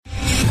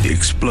The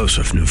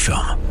explosive new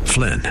film,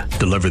 Flynn,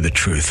 deliver the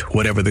truth,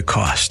 whatever the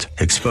cost,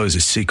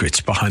 exposes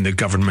secrets behind the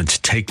government's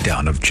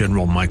takedown of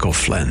General Michael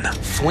Flynn.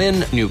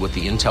 Flynn knew what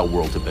the intel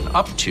world had been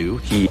up to.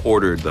 He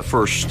ordered the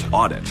first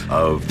audit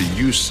of the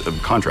use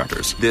of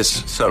contractors.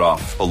 This set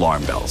off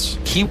alarm bells.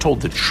 He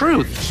told the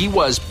truth. He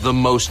was the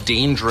most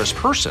dangerous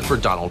person for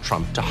Donald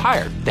Trump to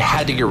hire. They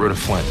had to get rid of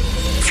Flynn.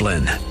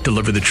 Flynn,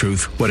 deliver the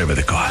truth, whatever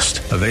the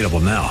cost. Available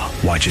now.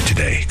 Watch it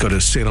today. Go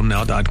to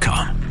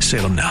salemnow.com.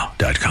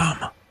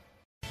 salemnow.com.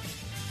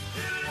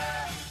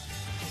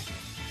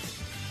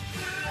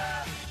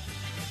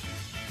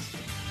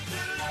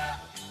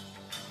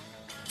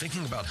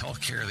 Thinking about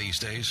healthcare these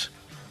days?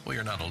 Well,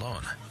 you're not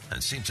alone. And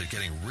it seems that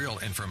getting real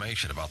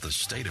information about the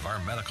state of our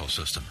medical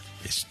system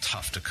is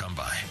tough to come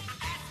by.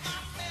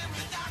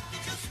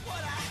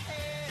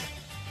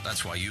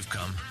 That's why you've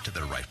come to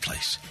the right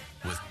place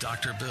with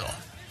Dr. Bill,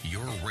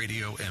 your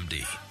radio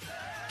MD.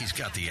 He's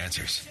got the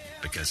answers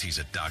because he's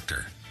a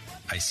doctor.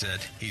 I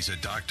said he's a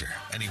doctor,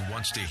 and he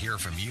wants to hear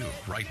from you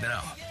right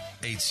now.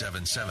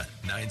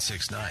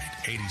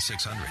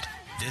 877-969-8600.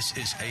 This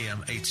is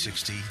AM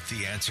 860,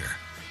 The Answer.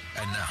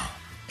 And now,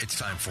 it's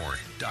time for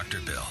Dr.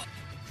 Bill,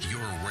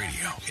 your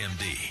radio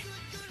MD.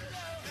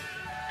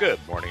 Good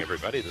morning,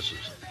 everybody. This is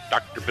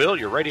Dr. Bill,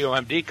 your radio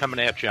MD,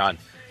 coming at you on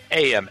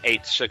AM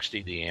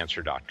 860,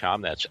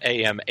 TheAnswer.com. That's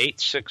AM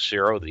 860,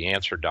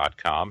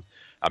 TheAnswer.com.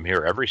 I'm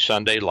here every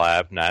Sunday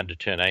live, 9 to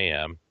 10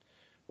 a.m.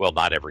 Well,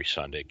 not every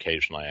Sunday.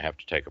 Occasionally, I have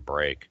to take a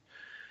break.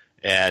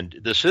 And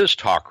this is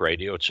talk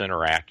radio. It's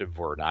interactive.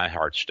 We're an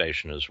iHeart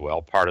station as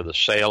well, part of the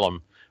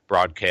Salem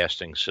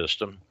Broadcasting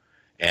System.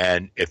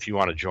 And if you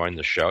want to join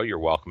the show, you're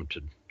welcome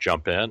to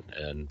jump in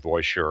and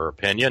voice your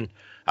opinion.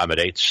 I'm at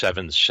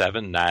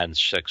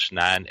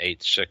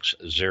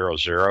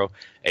 877-969-8600,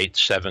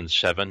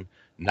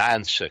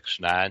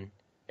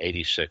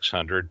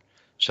 877-969-8600.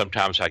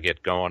 Sometimes I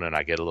get going and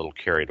I get a little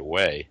carried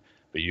away,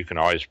 but you can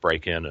always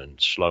break in and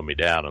slow me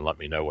down and let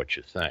me know what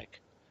you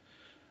think.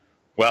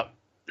 Well,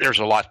 there's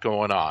a lot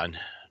going on.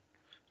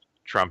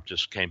 Trump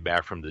just came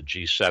back from the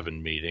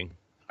G7 meeting.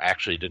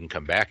 Actually didn't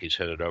come back. He's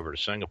headed over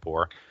to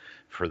Singapore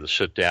for the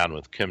sit-down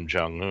with Kim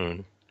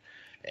Jong-un.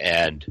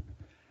 And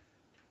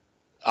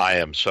I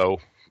am so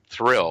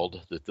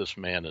thrilled that this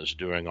man is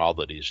doing all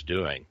that he's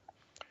doing.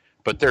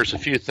 But there's a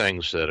few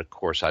things that, of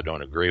course, I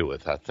don't agree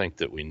with. I think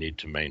that we need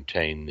to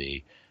maintain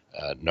the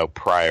no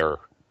prior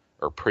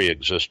or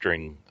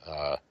pre-existing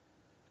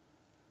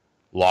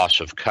loss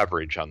of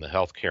coverage on the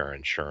health care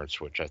insurance,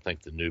 which I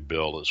think the new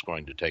bill is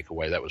going to take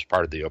away. That was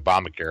part of the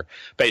Obamacare.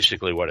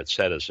 Basically what it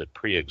said is that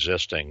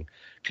pre-existing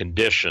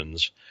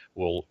conditions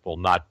will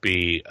not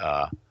be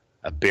a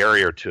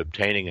barrier to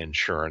obtaining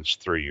insurance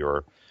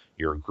through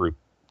your group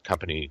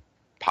company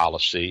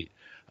policy,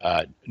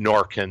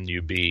 nor can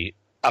you be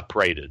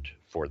uprated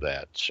for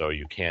that. So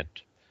you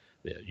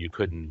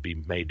couldn't be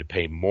made to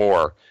pay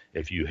more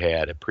if you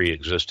had a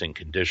pre-existing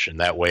condition.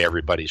 That way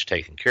everybody's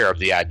taken care of.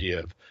 The idea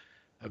of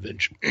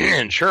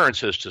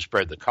insurance is to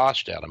spread the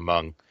cost out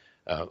among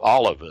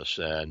all of us.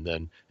 And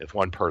then if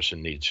one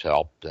person needs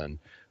help, then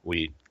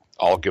we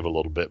all give a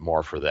little bit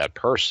more for that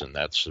person.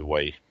 That's the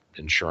way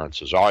insurance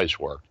has always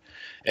worked.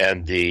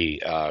 And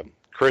the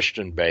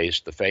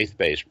Christian-based, the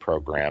faith-based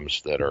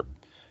programs that are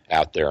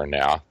out there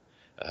now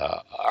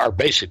are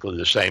basically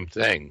the same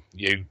thing.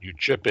 You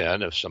chip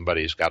in if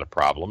somebody's got a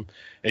problem,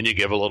 and you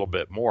give a little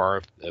bit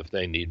more if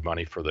they need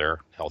money for their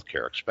health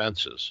care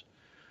expenses.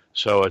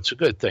 So it's a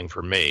good thing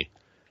for me.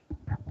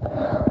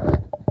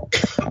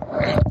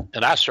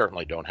 And I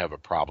certainly don't have a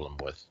problem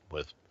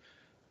with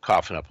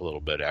coughing up a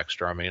little bit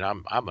extra. I mean,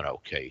 I'm an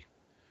okay.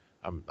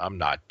 I'm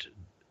not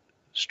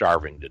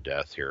starving to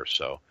death here.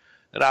 So,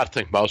 and I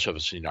think most of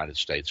us in the United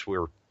States,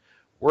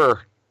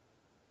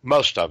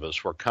 most of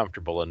us, we're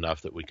comfortable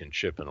enough that we can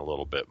chip in a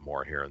little bit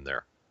more here and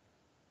there.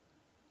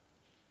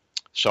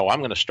 So I'm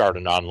going to start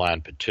an online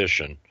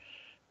petition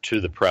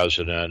to the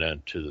President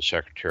and to the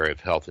Secretary of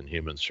Health and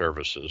Human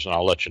Services, and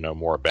I'll let you know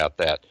more about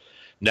that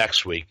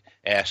next week,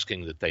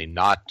 asking that they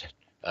not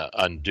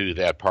undo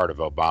that part of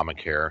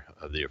Obamacare,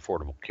 of the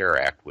Affordable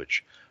Care Act,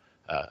 which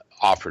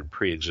offered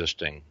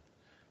pre-existing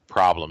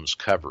problems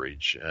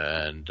coverage,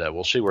 and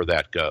we'll see where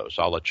that goes.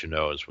 I'll let you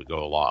know as we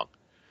go along.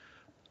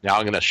 Now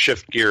I'm going to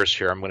shift gears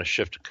here. I'm going to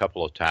shift a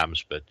couple of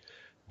times, but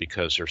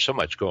because there's so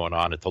much going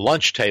on. At the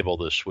lunch table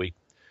this week,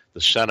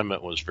 the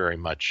sentiment was very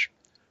much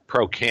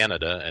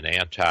pro-Canada and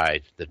anti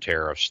the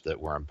tariffs that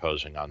we're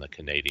imposing on the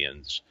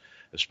Canadians,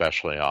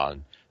 especially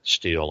on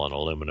steel and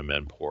aluminum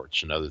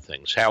imports and other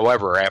things.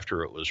 However,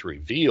 after it was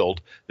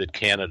revealed that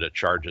Canada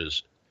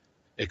charges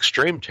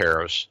extreme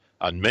tariffs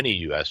on many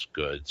U.S.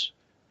 goods,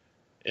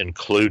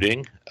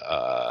 including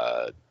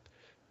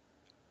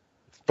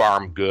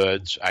farm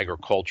goods,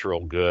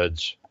 agricultural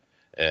goods,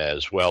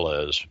 as well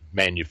as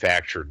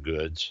manufactured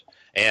goods.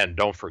 And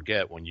don't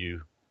forget, when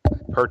you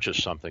purchase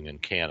something in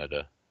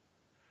Canada,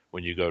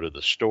 when you go to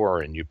the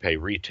store and you pay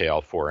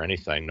retail for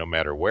anything, no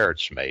matter where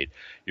it's made,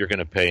 you're going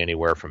to pay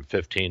anywhere from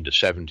 15 to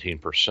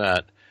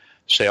 17%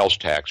 sales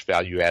tax,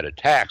 value-added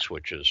tax,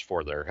 which is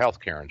for their health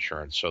care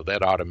insurance. So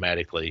that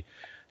automatically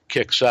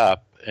kicks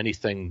up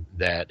anything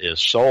that is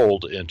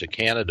sold into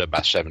Canada by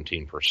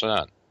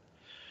 17%.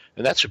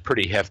 And that's a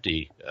pretty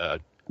hefty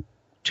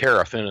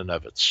tariff in and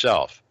of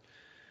itself.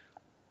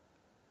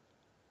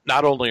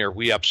 Not only are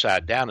we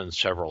upside down in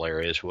several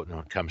areas when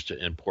it comes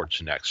to imports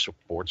and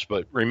exports,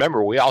 but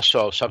remember, we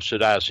also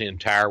subsidize the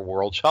entire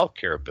world's health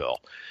care bill.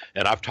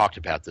 And I've talked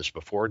about this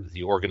before,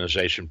 the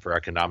Organization for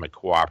Economic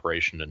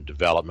Cooperation and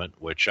Development,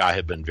 which I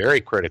have been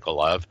very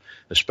critical of,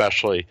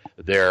 especially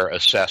their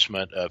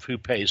assessment of who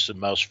pays the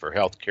most for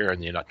health care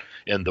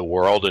in the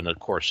world. And, of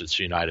course, it's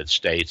the United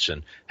States,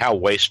 and how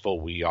wasteful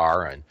we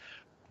are, and,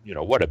 you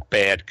know, what a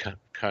bad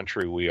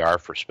country we are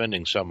for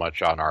spending so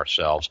much on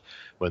ourselves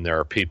when there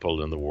are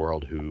people in the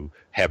world who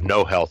have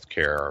no health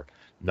care,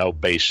 no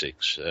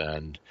basics,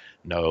 and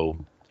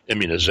no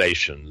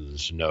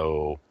immunizations,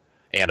 no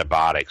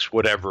antibiotics,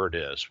 whatever it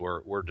is.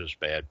 We're just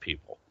bad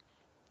people.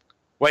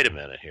 Wait a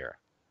minute here.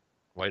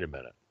 Wait a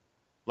minute.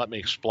 Let me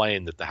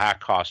explain that the high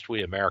cost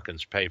we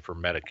Americans pay for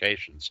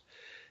medications,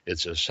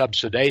 it's a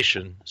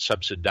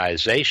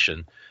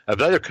subsidization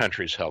of other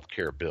countries' health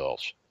care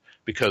bills.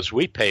 Because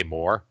we pay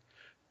more,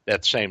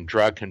 that same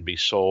drug can be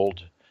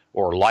sold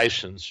or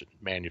licensed,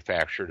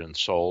 manufactured, and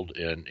sold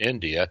in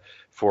India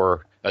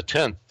for a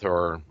tenth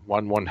or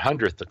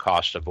 1/100th the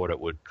cost of what it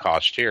would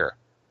cost here.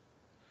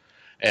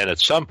 And at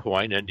some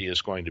point, India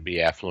is going to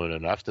be affluent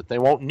enough that they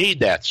won't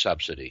need that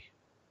subsidy.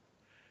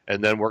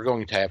 And then we're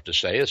going to have to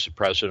say, as the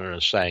president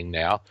is saying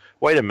now,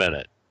 wait a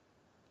minute,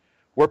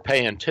 we're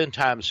paying 10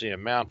 times the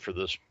amount for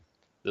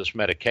this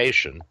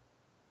medication,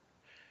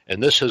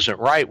 and this isn't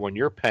right when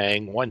you're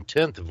paying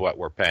 1/10 of what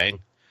we're paying,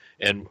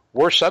 and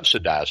we're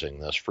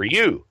subsidizing this for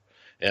you.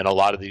 And a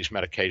lot of these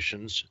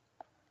medications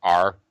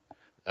are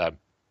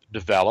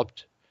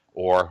developed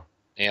or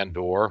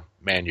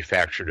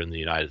manufactured in the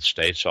United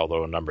States,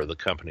 although a number of the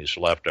companies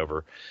left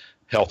over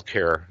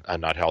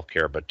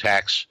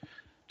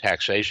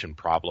taxation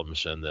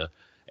problems in the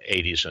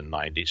 80s and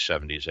 90s,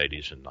 70s,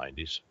 80s, and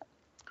 90s.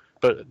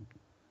 But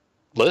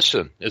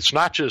listen, it's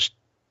not just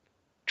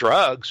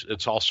drugs,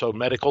 it's also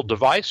medical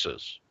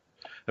devices.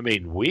 I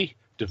mean, we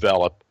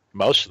develop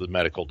most of the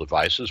medical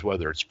devices,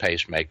 whether it's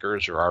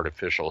pacemakers or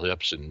artificial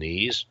hips and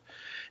knees,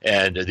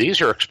 and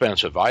these are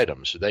expensive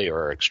items. They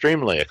are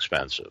extremely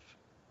expensive.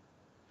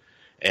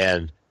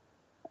 And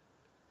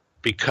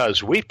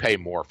because we pay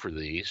more for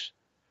these,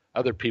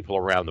 other people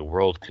around the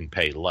world can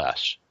pay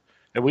less.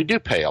 And we do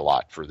pay a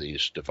lot for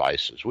these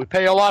devices. We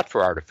pay a lot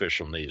for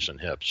artificial knees and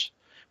hips.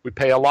 We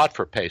pay a lot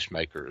for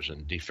pacemakers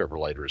and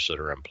defibrillators that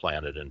are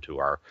implanted into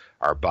our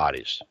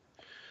bodies.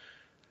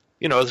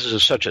 You know, this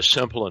is such a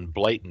simple and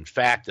blatant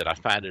fact that I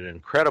find it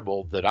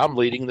incredible that I'm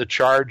leading the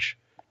charge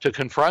to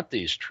confront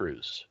these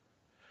truths.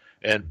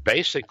 And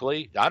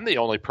basically, I'm the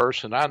only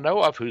person I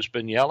know of who's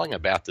been yelling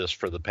about this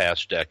for the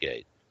past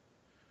decade.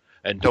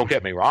 And don't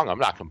get me wrong, I'm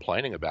not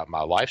complaining about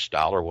my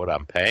lifestyle or what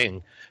I'm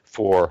paying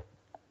for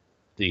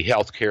the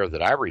health care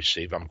that I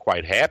receive. I'm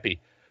quite happy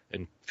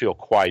and feel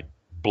quite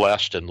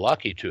blessed and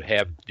lucky to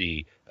have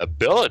the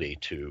ability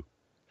to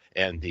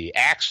and the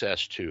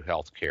access to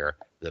health care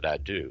that I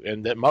do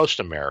and that most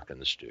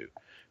Americans do.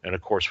 And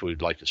of course,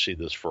 we'd like to see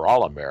this for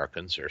all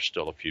Americans. There's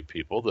still a few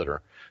people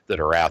that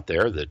are out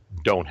there that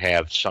don't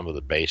have some of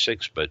the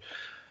basics, but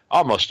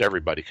almost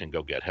everybody can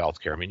go get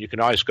health care. I mean, you can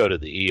always go to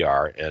the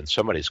ER and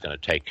somebody's going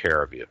to take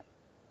care of you.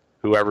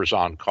 Whoever's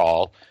on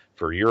call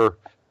for your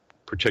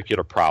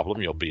particular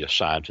problem, you'll be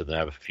assigned to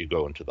them if you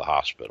go into the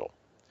hospital.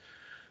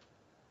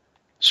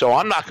 So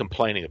I'm not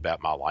complaining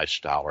about my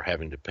lifestyle or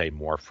having to pay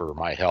more for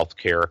my health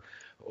care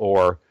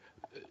or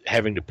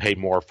having to pay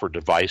more for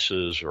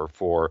devices or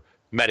for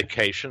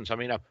medications. I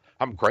mean,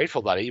 I'm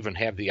grateful that I even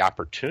have the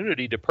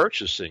opportunity to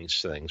purchase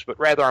these things, but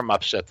rather I'm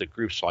upset that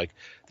groups like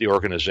the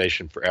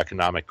Organization for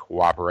Economic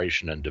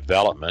Cooperation and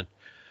Development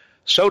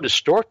so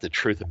distort the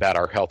truth about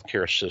our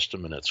healthcare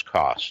system and its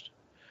cost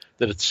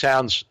that it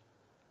sounds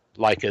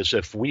like as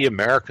if we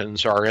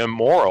Americans are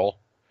immoral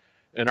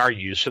in our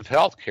use of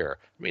healthcare.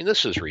 I mean,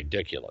 this is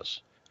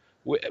ridiculous.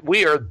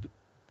 We are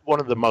one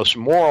of the most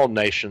moral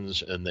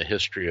nations in the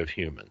history of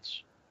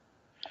humans.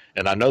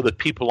 And I know that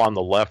people on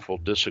the left will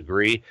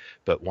disagree,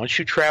 but once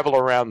you travel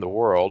around the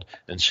world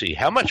and see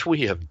how much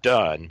we have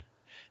done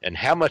and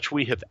how much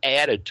we have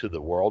added to the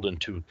world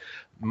and to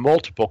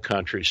multiple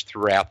countries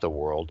throughout the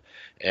world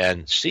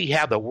and see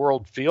how the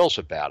world feels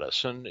about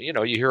us. And, you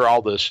know, you hear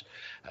all this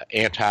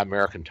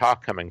anti-American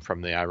talk coming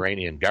from the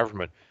Iranian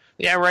government.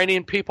 The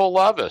Iranian people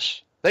love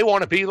us. They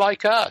want to be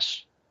like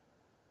us.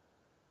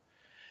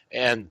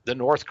 And the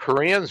North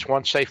Koreans,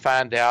 once they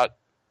find out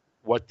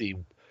what the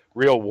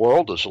real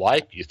world is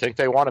like, you think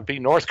they want to be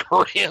North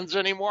Koreans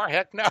anymore?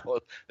 Heck no.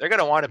 They're going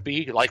to want to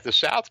be like the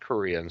South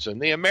Koreans and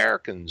the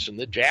Americans and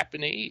the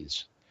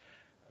Japanese.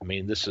 I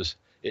mean,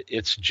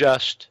 it's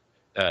just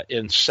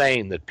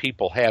insane that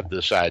people have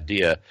this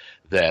idea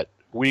that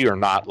we are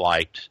not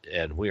liked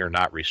and we are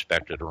not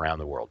respected around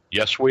the world.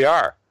 Yes, we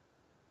are.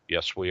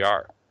 Yes, we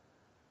are.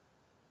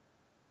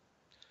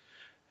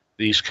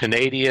 These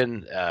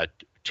Canadian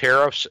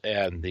tariffs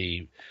and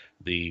the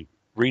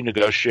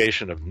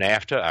renegotiation of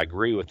NAFTA. I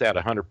agree with that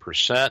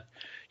 100%.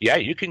 Yeah,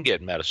 you can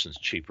get medicines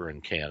cheaper in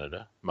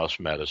Canada, most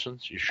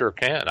medicines. You sure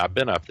can. I've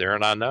been up there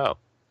and I know.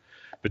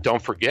 But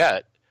don't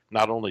forget,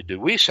 not only do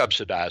we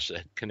subsidize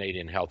the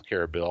Canadian health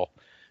care bill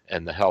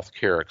and the health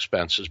care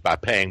expenses by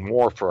paying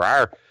more for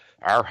our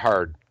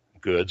hard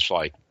goods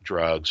like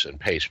drugs and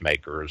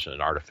pacemakers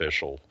and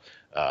artificial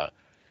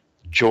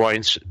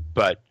joints,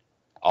 but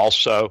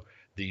also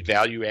the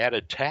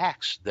value-added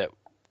tax that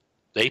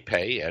they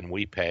pay and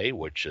we pay,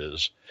 which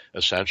is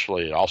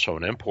essentially also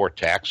an import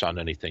tax on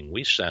anything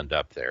we send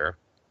up there,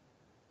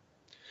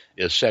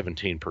 is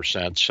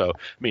 17%. So,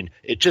 I mean,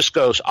 it just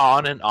goes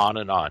on and on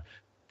and on.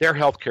 Their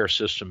healthcare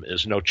system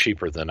is no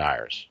cheaper than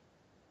ours.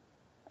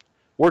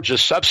 We're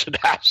just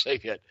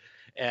subsidizing it,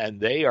 and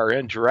they are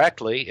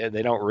indirectly, and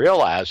they don't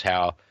realize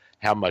how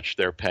much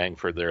they're paying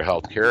for their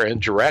healthcare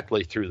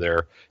indirectly through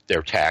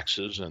their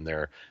taxes and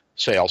their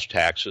sales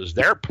taxes.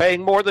 They're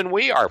paying more than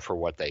we are for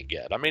what they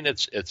get. I mean,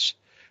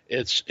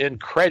 it's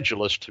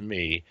incredulous to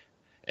me,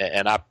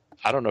 and I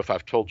don't know if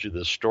I've told you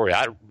this story.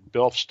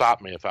 Bill,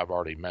 stop me if I've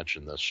already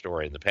mentioned this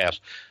story in the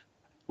past.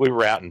 We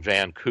were out in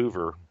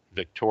Vancouver,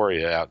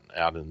 Victoria,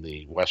 out in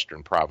the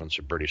western province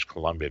of British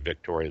Columbia.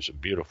 Victoria is a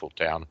beautiful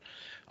town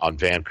on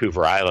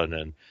Vancouver Island,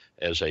 and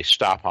as a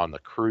stop on the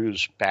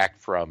cruise back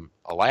from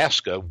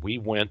Alaska, we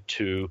went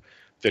to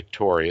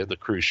Victoria, the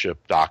cruise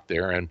ship dock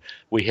there, and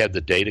we had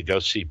the day to go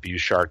see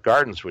Bouchard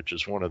Gardens, which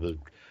is one of the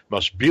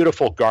most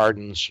beautiful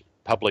gardens,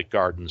 public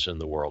gardens in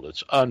the world.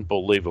 It's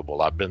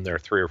unbelievable. I've been there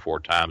 3 or 4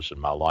 times in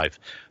my life.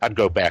 I'd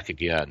go back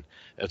again.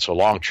 It's a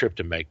long trip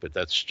to make, but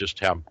that's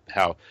just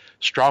how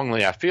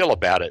strongly I feel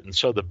about it. And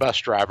so the bus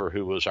driver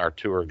who was our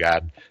tour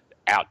guide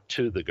out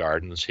to the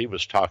gardens, he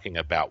was talking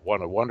about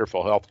what a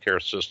wonderful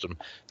healthcare system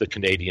the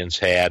Canadians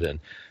had,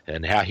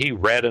 and how he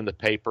read in the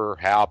paper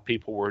how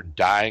people were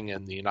dying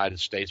in the United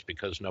States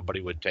because nobody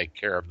would take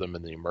care of them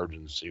in the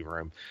emergency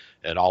room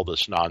and all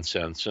this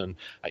nonsense. And,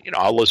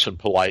 I listened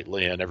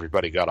politely, and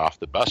everybody got off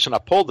the bus, and I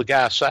pulled the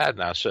guy aside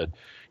and I said,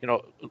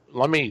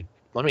 let me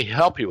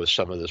help you with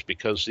some of this,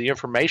 because the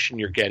information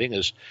you're getting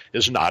is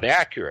not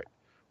accurate.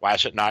 Why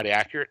is it not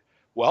accurate?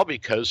 Well,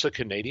 because the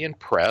Canadian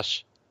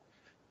press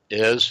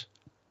is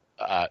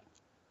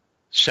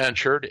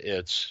censured.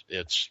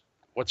 It's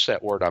what's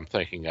that word I'm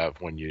thinking of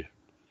when you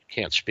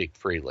can't speak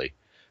freely,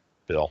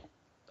 Bill?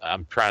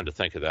 I'm trying to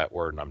think of that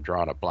word, and I'm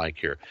drawing a blank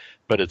here.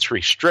 But it's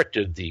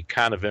restricted the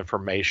kind of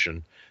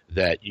information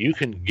that you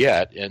can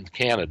get in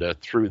Canada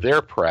through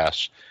their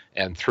press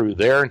and through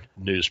their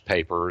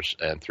newspapers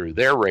and through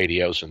their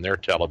radios and their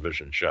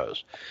television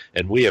shows.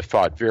 And we have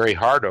fought very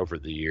hard over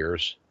the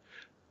years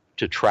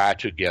to try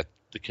to get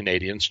the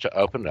Canadians to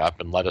open up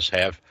and let us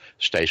have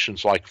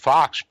stations like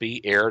Fox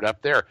be aired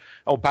up there.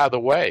 Oh, by the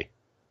way,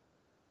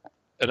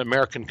 an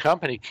American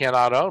company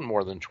cannot own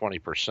more than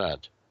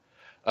 20%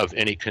 of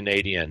any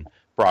Canadian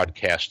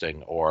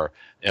broadcasting or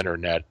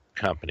internet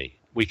company.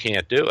 We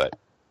can't do it.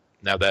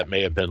 Now, that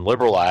may have been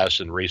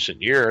liberalized in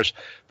recent years,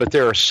 but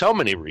there are so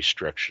many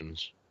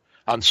restrictions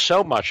on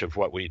so much of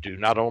what we do,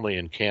 not only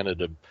in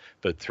Canada,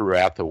 but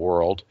throughout the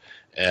world.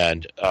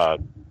 And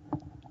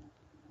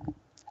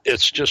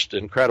it's just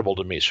incredible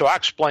to me. So I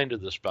explained to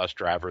this bus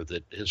driver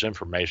that his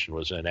information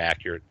was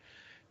inaccurate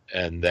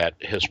and that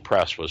his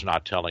press was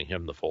not telling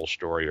him the full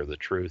story or the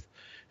truth.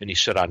 And he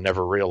said, I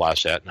never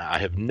realized that, and I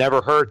have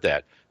never heard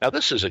that. Now,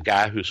 this is a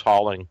guy who's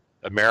hauling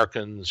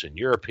Americans and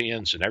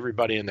Europeans and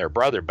everybody and their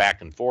brother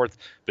back and forth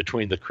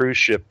between the cruise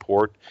ship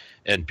port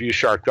and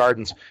Bouchard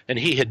Gardens, and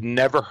he had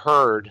never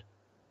heard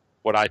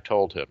what I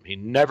told him. He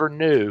never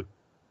knew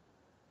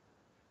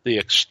the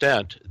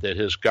extent that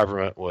his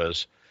government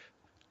was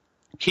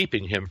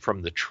keeping him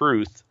from the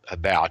truth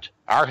about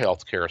our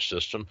healthcare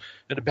system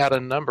and about a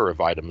number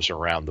of items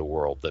around the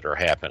world that are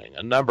happening,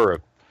 a number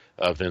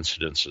of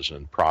incidences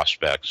and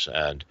prospects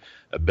and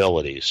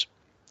abilities.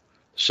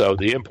 So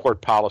the import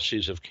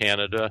policies of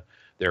Canada,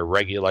 their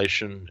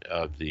regulation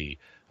of the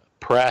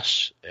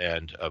press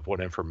and of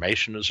what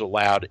information is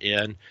allowed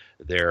in,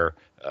 their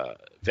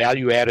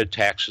value-added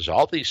taxes,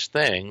 all these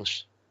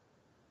things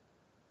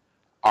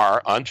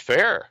are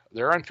unfair.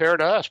 They're unfair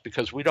to us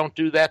because we don't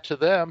do that to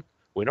them.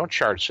 We don't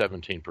charge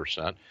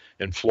 17%.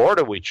 In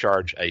Florida, we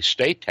charge a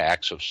state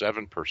tax of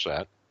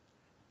 7%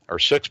 or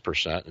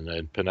 6%, and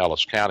in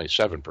Pinellas County,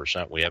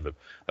 7%. We have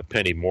a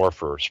penny more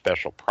for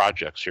special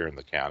projects here in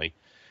the county.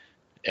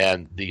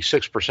 And the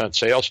 6%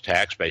 sales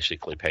tax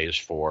basically pays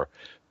for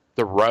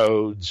the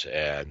roads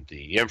and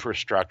the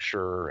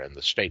infrastructure and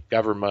the state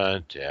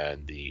government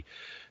and the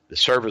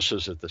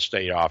services that the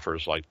state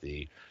offers, like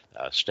the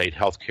state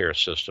healthcare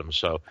system.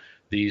 So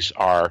these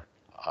are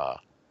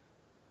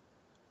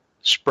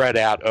spread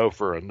out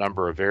over a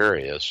number of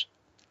areas,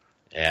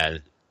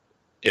 and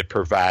it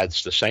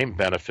provides the same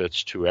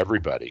benefits to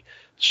everybody.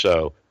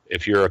 So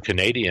if you're a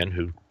Canadian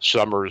who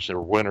summers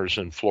or winters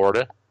in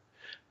Florida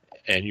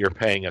and you're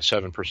paying a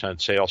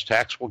 7% sales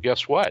tax, well,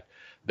 guess what?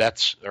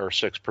 Or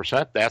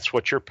 6%, that's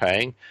what you're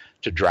paying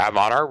to drive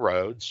on our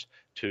roads,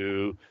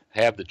 to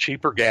have the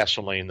cheaper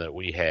gasoline that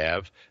we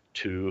have,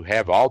 to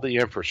have all the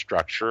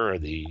infrastructure,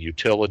 the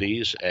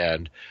utilities,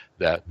 and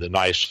the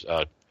nice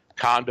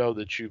condo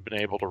that you've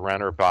been able to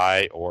rent or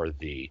buy, or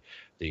the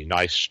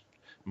nice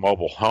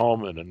mobile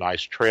home and a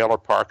nice trailer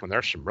park. And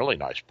there's some really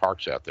nice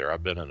parks out there.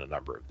 I've been in a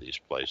number of these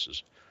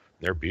places.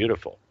 They're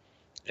beautiful.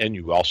 And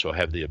you also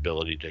have the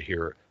ability to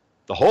hear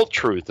the whole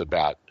truth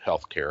about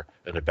healthcare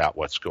and about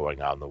what's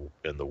going on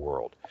in the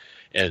world.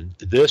 And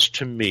this,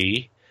 to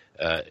me,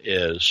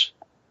 is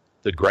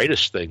the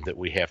greatest thing that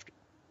we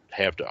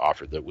have to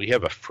offer, that we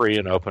have a free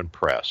and open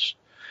press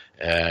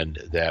and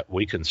that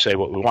we can say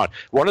what we want.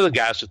 One of the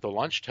guys at the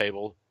lunch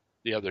table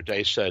the other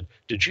day said,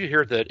 did you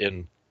hear that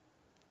in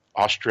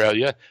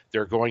Australia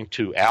they're going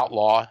to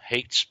outlaw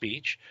hate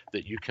speech,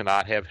 that you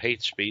cannot have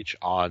hate speech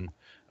on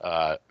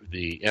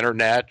the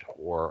internet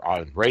or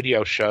on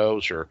radio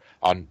shows or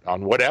on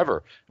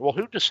whatever? Well,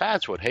 who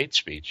decides what hate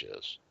speech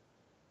is?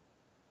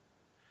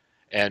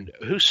 And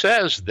who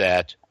says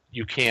that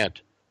you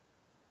can't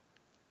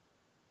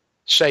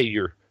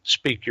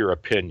speak your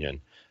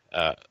opinion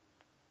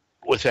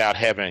without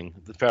having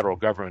the federal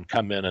government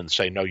come in and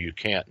say, no, you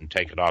can't, and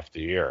take it off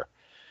the air?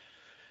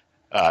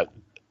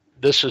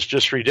 This is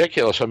just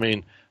ridiculous. I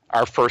mean,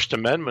 our First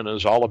Amendment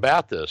is all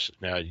about this.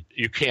 Now,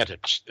 you can't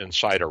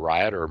incite a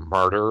riot or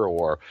murder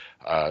or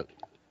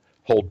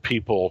hold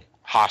people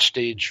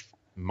hostage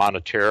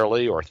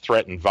monetarily or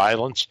threaten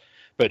violence.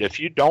 But if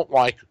you don't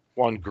like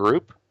one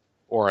group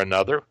or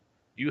another,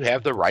 you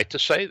have the right to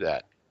say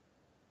that.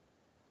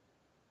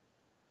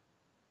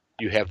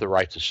 You have the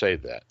right to say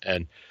that.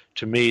 And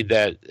to me,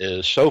 that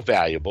is so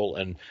valuable,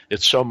 and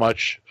it's so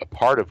much a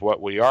part of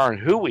what we are and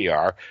who we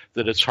are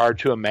that it's hard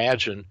to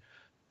imagine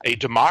a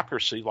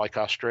democracy like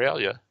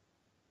Australia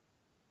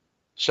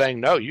saying,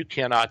 no, you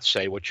cannot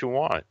say what you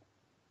want.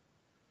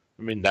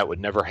 I mean, that would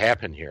never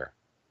happen here.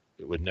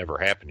 It would never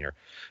happen here.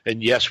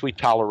 And yes, we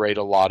tolerate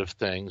a lot of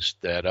things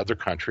that other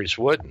countries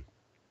wouldn't.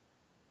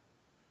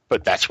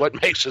 But that's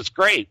what makes us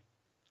great.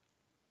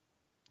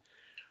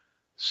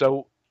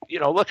 So,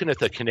 looking at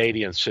the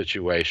Canadian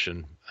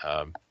situation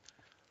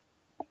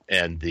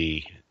and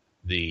the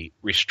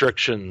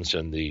restrictions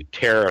and the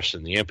tariffs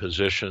and the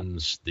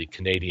impositions, the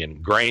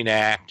Canadian Grain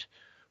Act,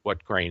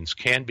 what grains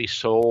can be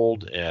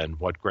sold and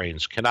what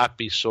grains cannot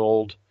be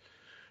sold,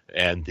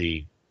 and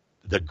the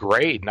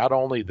grade, not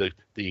only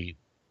the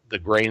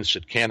grains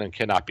that can and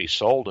cannot be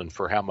sold and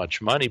for how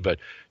much money, but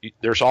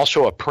there's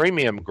also a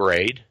premium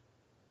grade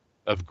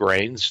of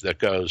grains that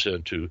goes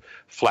into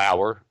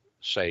flour,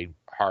 say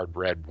hard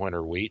red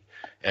winter wheat,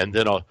 and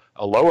then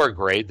a lower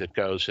grade that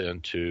goes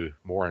into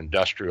more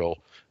industrial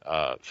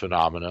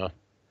phenomena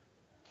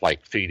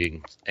like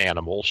feeding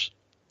animals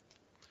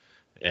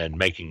and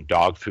making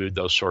dog food,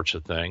 those sorts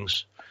of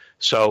things.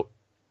 So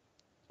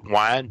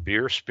wine,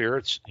 beer,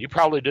 spirits, you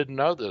probably didn't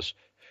know this.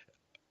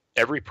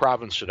 Every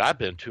province that I've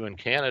been to in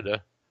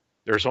Canada,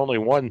 there's only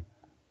one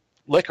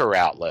liquor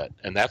outlet,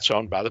 and that's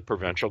owned by the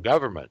provincial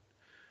government.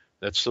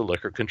 That's the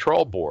Liquor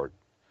Control Board.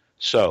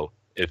 So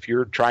if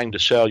you're trying to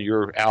sell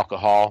your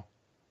alcohol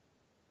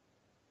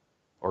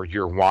or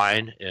your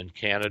wine in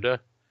Canada,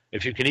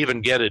 if you can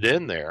even get it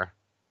in there,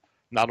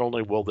 not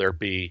only will there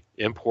be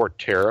import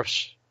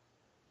tariffs,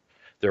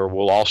 there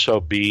will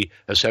also be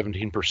a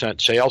 17%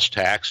 sales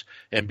tax,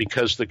 and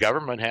because the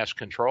government has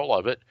control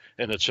of it,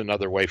 and it's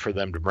another way for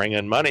them to bring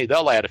in money,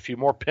 they'll add a few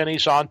more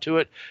pennies onto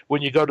it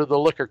when you go to the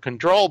Liquor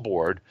Control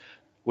Board,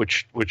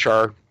 which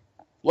are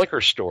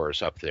liquor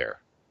stores up there.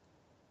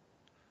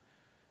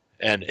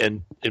 And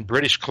in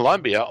British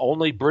Columbia,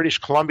 only British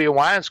Columbia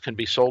wines can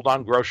be sold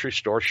on grocery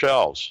store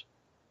shelves.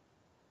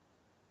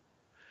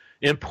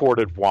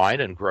 Imported wine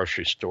in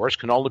grocery stores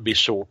can only be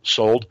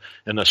sold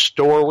in a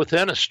store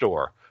within a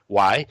store.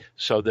 Why?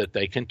 So that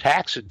they can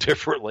tax it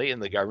differently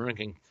and the government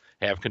can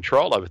have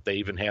control of it. They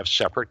even have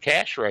separate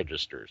cash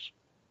registers.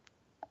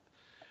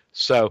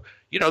 So,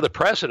 the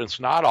president's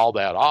not all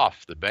that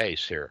off the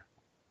base here.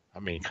 I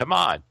mean, come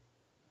on.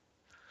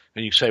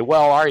 And you say,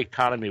 well, our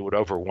economy would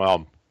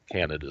overwhelm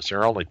Canada's. There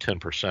are only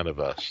 10% of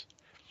us.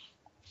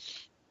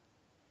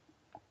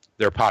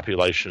 Their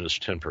population is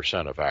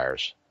 10% of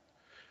ours.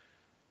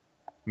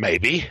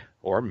 Maybe,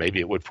 or maybe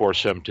it would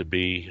force them to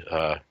be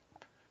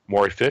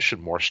more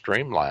efficient, more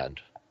streamlined.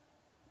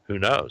 Who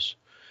knows?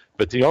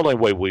 But the only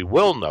way we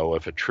will know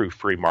if a true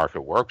free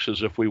market works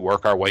is if we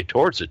work our way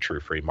towards a true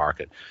free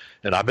market.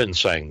 And I've been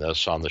saying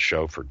this on the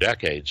show for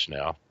decades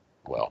now,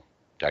 well,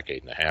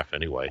 decade and a half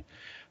anyway,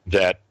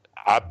 that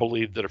I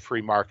believe that a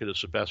free market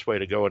is the best way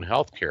to go in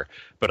healthcare,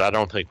 but I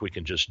don't think we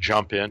can just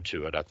jump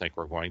into it. I think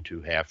we're going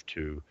to have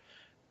to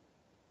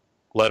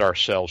let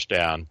ourselves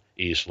down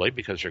easily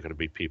because there are going to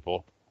be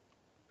people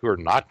who are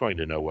not going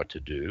to know what to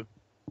do,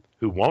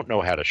 who won't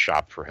know how to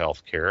shop for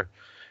healthcare,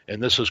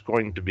 and this is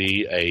going to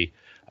be a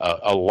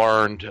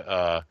learned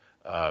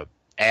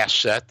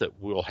asset that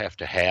we'll have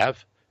to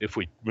have if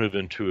we move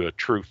into a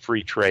true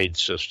free trade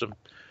system.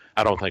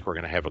 I don't think we're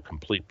going to have a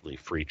completely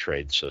free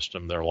trade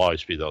system. There will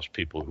always be those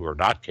people who are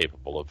not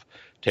capable of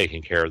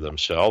taking care of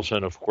themselves.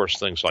 And, of course,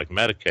 things like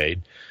Medicaid,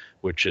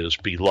 which is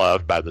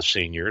beloved by the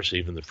seniors.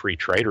 Even the free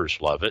traders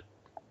love it.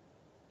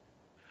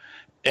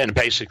 And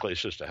basically,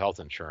 it's just a health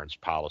insurance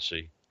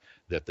policy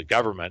that the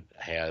government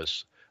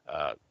has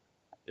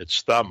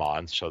its thumb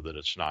on so that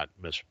it's not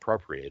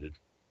misappropriated.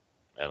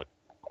 And,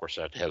 of course,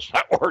 that has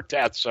not worked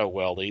out so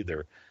well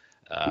either.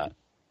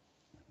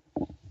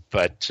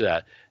 But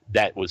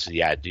that was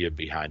the idea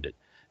behind it.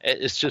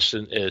 It's just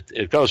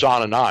it goes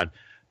on and on.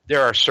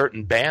 There are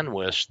certain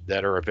bandwidths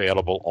that are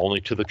available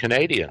only to the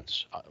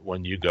Canadians.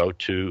 When you go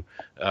to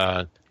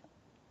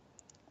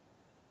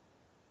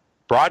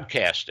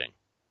broadcasting,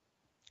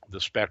 the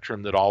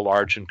spectrum that all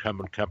large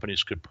incumbent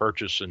companies could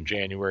purchase in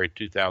January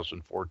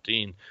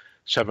 2014,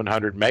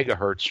 700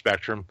 megahertz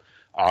spectrum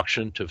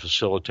auction to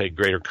facilitate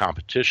greater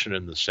competition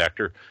in the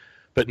sector,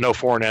 but no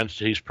foreign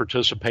entities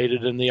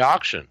participated in the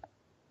auction.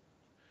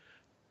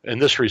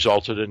 And this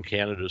resulted in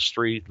Canada's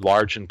 3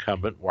 large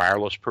incumbent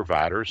wireless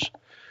providers.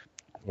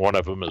 One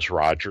of them is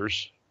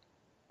Rogers,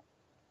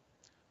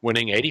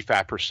 winning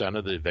 85%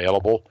 of the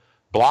available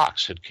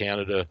blocks.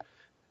 Canada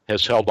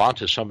has held on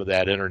to some of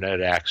that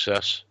internet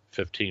access,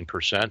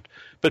 15%,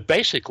 but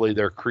basically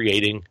they're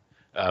creating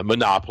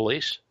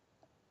monopolies.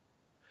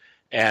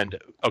 And,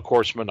 of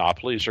course,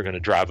 monopolies are going to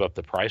drive up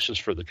the prices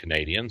for the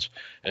Canadians.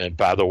 And,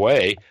 by the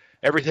way,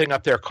 everything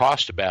up there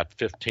costs about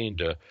 15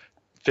 to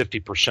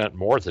 50%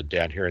 more than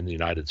down here in the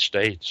United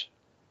States.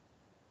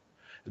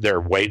 Their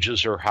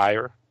wages are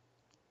higher.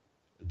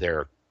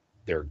 Their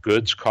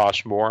goods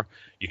cost more.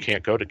 You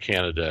can't go to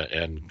Canada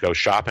and go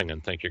shopping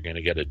and think you're going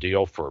to get a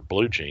deal for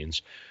blue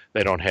jeans.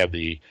 They don't have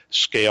the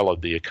scale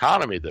of the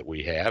economy that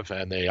we have,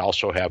 and they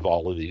also have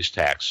all of these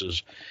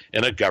taxes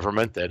in a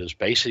government that is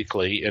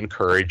basically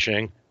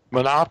encouraging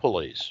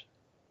monopolies.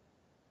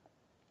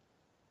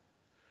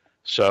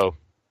 So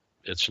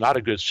it's not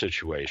a good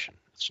situation.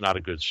 It's not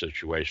a good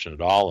situation at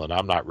all, and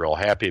I'm not real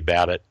happy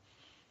about it.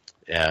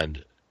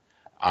 And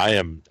I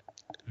am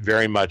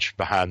very much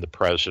behind the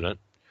president.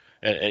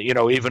 And, you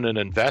know, even an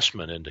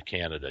investment into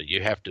Canada,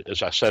 you have to,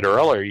 as I said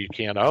earlier, you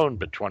can't own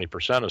but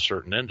 20% of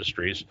certain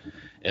industries.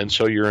 And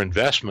so your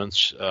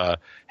investments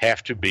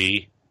have to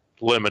be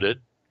limited.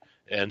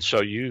 And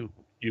so you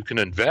can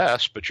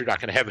invest, but you're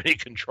not going to have any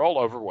control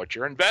over what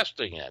you're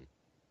investing in.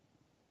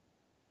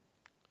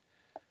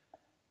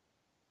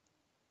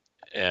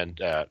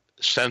 And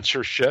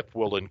censorship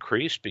will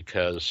increase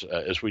because,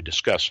 as we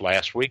discussed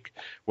last week,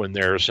 when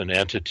there's an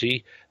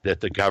entity that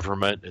the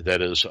government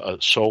that is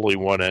solely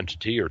one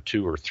entity or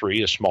 2 or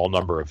 3, a small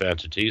number of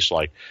entities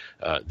like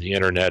the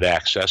internet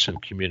access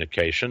and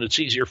communication, it's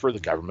easier for the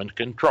government to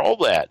control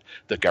that.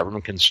 The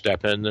government can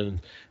step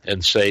in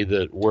and say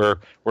that we're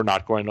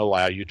not going to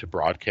allow you to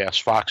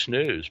broadcast Fox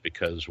News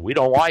because we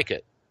don't like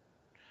it.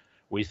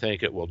 We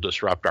think it will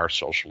disrupt our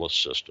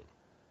socialist system.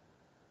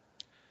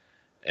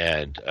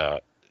 And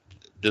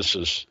this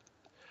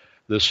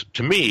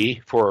to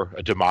me, for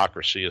a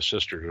democracy, a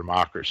sister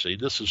democracy,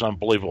 this is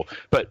unbelievable.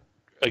 But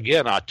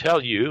again, I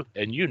tell you,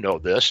 and you know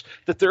this,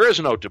 that there is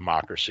no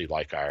democracy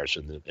like ours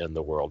in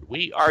the world.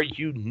 We are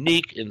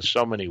unique in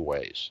so many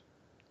ways.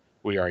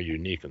 We are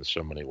unique in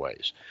so many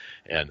ways,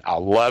 and I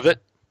love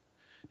it.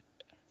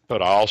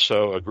 But I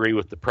also agree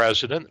with the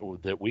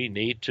president that we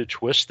need to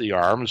twist the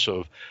arms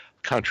of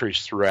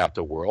countries throughout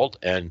the world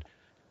and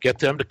get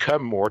them to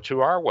come more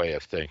to our way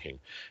of thinking.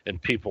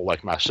 And people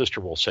like my sister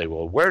will say,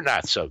 well, we're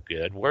not so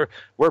good.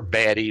 We're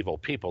bad, evil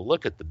people.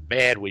 Look at the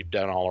bad we've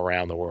done all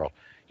around the world.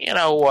 You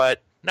know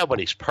what?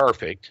 Nobody's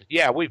perfect.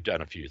 Yeah, we've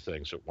done a few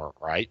things that weren't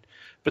right.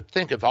 But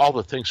think of all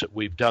the things that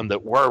we've done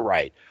that were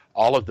right.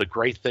 All of the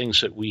great things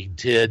that we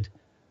did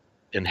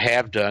and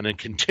have done and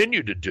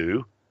continue to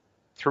do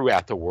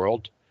throughout the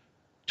world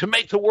to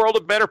make the world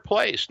a better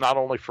place, not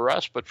only for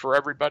us, but for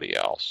everybody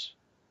else.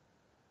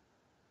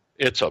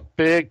 It's a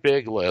big,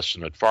 big list,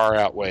 and it far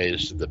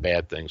outweighs the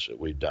bad things that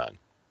we've done.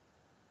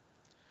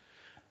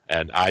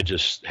 And I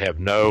just have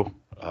no,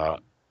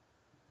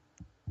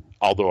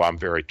 although I'm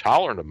very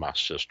tolerant of my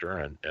sister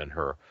and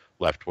her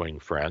left-wing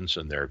friends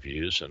and their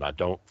views, and I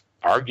don't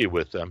argue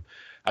with them,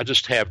 I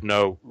just have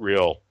no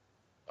real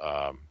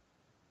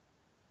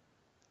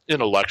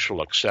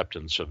intellectual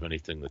acceptance of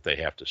anything that they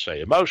have to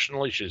say.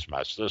 Emotionally, she's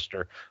my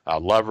sister. I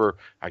love her.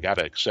 I got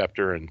to accept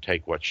her and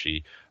take what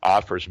she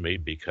offers me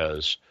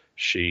because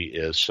she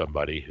is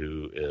somebody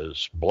who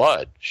is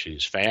blood.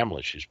 She's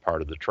family. She's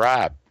part of the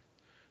tribe,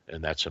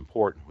 and that's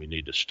important. We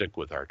need to stick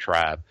with our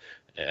tribe.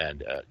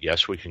 And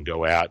yes, we can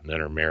go out and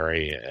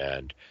intermarry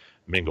and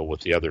mingle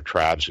with the other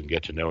tribes and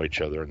get to know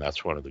each other, and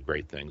that's one of the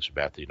great things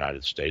about the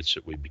United States,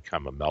 that we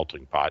become a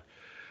melting pot.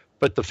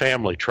 But the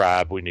family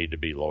tribe we need to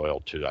be loyal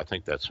to. I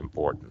think that's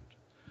important.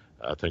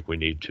 I think we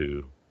need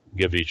to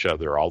give each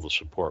other all the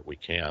support we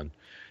can.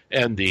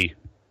 And the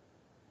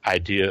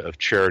idea of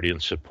charity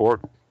and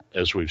support,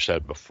 as we've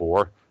said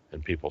before,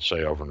 and people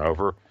say over and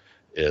over,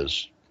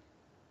 is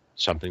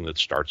something that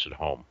starts at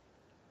home.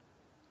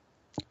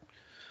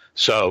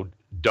 So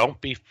don't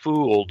be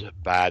fooled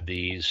by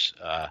these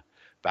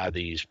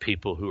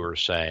people who are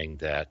saying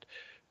that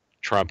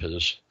Trump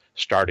is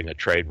starting a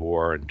trade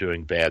war and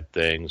doing bad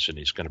things and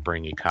he's going to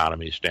bring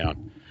economies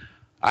down.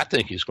 I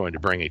think he's going to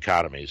bring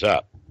economies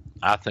up.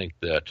 I think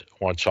that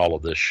once all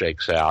of this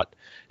shakes out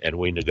and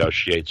we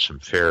negotiate some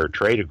fair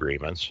trade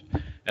agreements,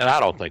 and I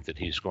don't think that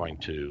he's going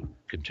to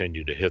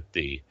continue to hit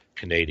the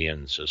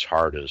Canadians as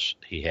hard as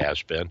he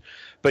has been.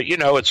 But,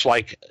 it's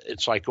like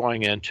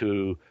going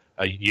into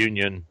a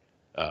union,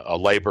 a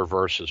labor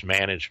versus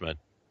management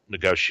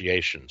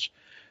negotiations.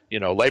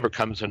 Labor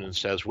comes in and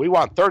says, we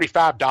want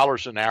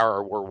 $35 an hour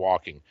or we're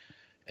walking.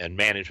 And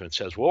management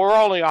says, well, we're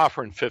only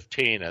offering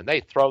 $15. And they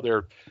throw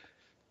their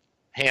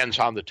hands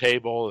on the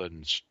table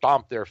and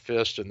stomp their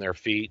fists and their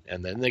feet,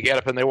 and then they get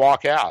up and they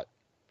walk out.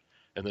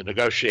 And the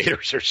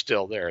negotiators are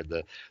still there.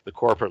 The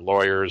corporate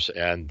lawyers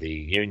and the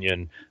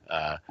union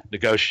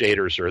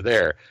negotiators are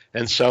there.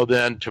 And so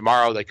then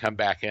tomorrow they come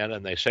back in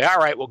and they say, all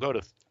right, we'll go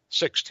to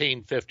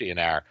 $16.50 an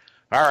hour.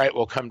 All right,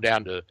 we'll come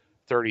down to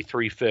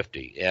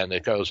 $33.50. And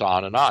it goes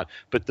on and on.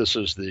 But this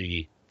is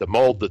the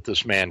mold that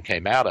this man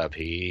came out of.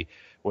 He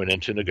went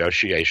into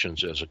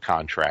negotiations as a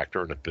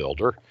contractor and a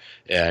builder,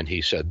 and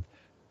he said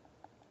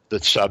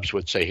that subs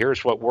would say,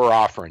 here's what we're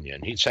offering you.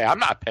 And he'd say, I'm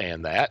not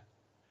paying that.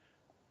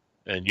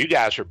 And you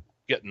guys are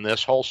getting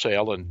this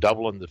wholesale and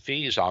doubling the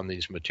fees on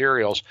these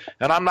materials,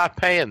 and I'm not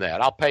paying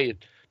that. I'll pay you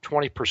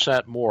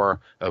 20% more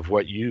of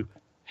what you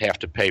have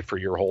to pay for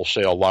your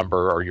wholesale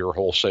lumber or your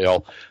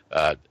wholesale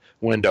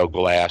window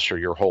glass or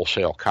your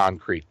wholesale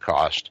concrete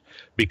cost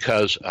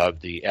because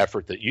of the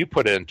effort that you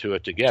put into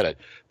it to get it.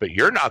 But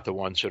you're not the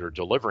ones that are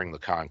delivering the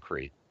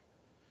concrete.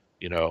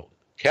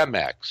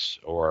 Chemex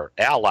or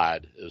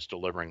Allied is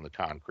delivering the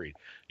concrete.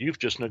 You've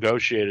just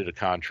negotiated a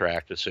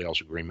contract, a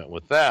sales agreement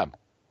with them.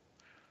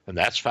 And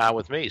that's fine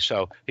with me.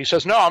 So he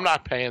says, no, I'm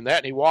not paying that.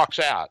 And he walks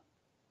out.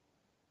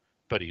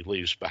 But he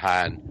leaves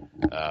behind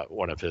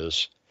one of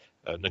his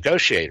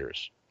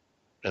negotiators.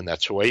 And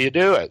that's the way you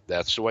do it.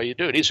 That's the way you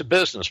do it. He's a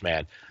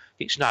businessman.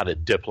 He's not a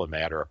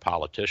diplomat or a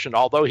politician,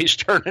 although he's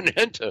turning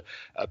into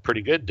a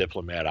pretty good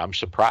diplomat. I'm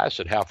surprised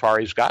at how far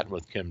he's gotten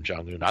with Kim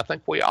Jong-un. I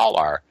think we all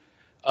are.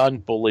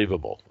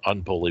 Unbelievable.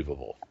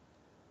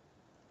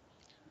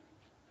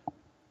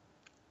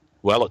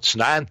 Well, it's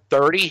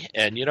 9:30,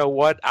 and you know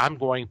what? I'm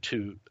going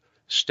to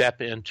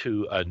step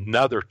into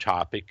another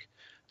topic.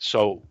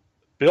 So,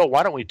 Bill,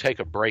 why don't we take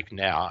a break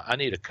now? I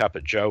need a cup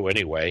of joe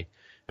anyway.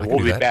 And we'll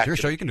be back. It's your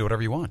show. You can do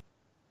whatever you want.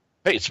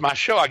 Hey, it's my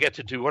show. I get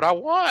to do what I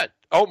want.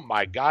 Oh,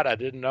 my God, I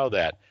didn't know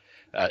that.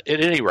 At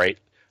any rate,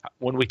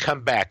 when we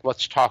come back,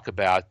 let's talk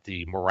about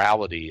the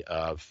morality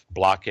of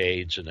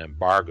blockades and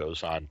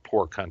embargoes on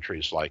poor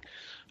countries like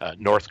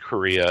North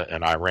Korea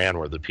and Iran,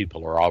 where the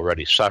people are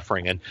already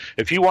suffering. And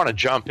if you want to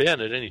jump in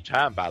at any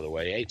time, by the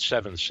way,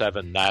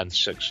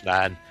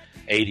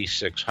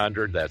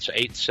 877-969-8600. That's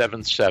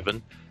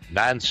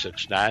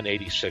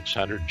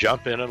 877-969-8600.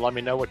 Jump in and let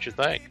me know what you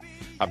think.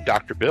 I'm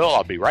Dr. Bill.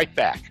 I'll be right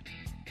back.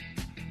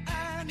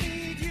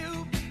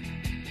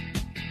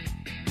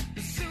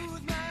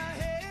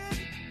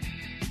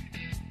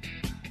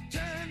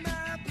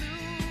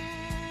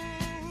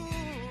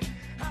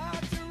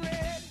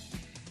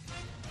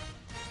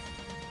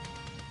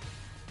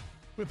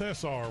 With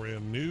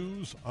SRN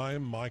News,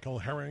 I'm Michael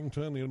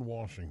Harrington in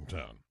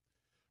Washington.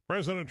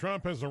 President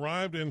Trump has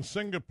arrived in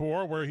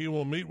Singapore, where he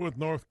will meet with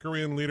North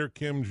Korean leader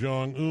Kim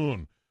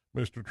Jong-un.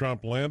 Mr.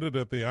 Trump landed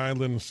at the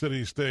island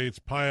city-state's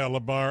Paya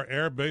Lebar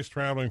Air Base,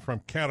 traveling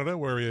from Canada,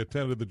 where he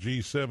attended the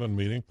G7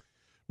 meeting.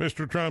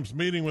 Mr. Trump's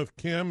meeting with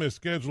Kim is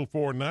scheduled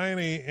for 9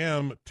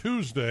 a.m.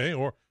 Tuesday,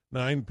 or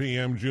 9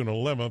 p.m. June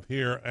 11th,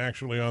 here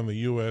actually on the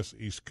U.S.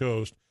 East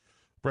Coast.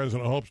 The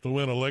president hopes to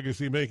win a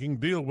legacy-making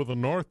deal with the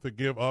North to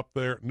give up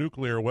their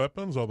nuclear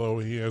weapons, although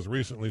he has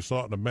recently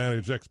sought to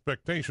manage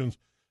expectations,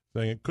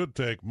 saying it could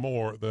take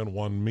more than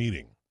one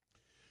meeting.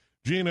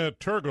 Gina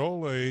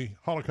Turgel, a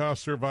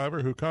Holocaust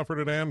survivor who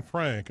comforted Anne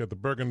Frank at the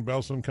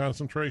Bergen-Belsen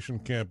concentration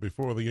camp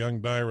before the young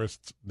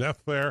diarist's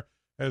death there,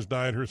 has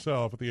died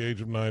herself at the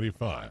age of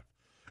 95.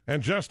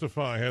 And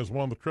Justify has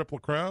won the Triple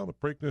Crown, the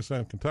Preakness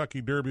and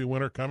Kentucky Derby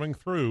winner coming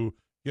through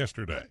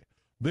yesterday.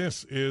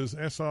 This is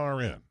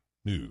SRN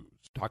News.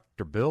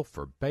 Dr. Bill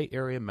for Bay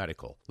Area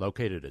Medical,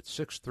 located at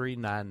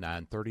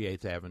 6399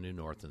 38th Avenue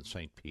North in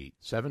St. Pete,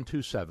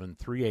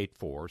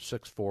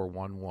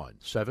 727-384-6411,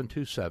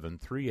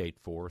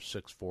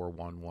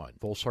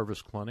 727-384-6411.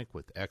 Full-service clinic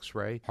with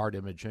X-ray, heart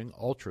imaging,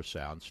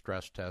 ultrasound,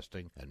 stress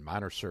testing, and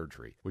minor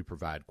surgery. We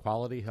provide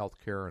quality health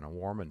care in a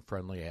warm and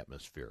friendly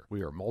atmosphere.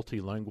 We are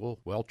multilingual,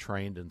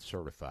 well-trained, and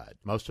certified.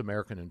 Most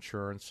American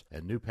insurance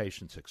and new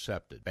patients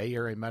accepted. Bay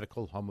Area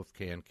Medical, home of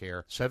Can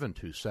Care,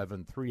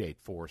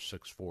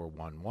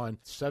 727-384-6411.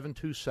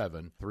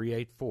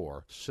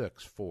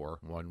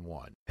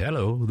 727-384-6411.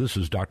 Hello, this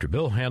is Dr.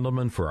 Bill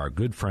Handelman for our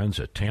good friends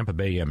at Tampa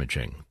Bay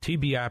Imaging.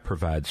 TBI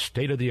provides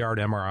state-of-the-art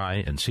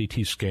MRI and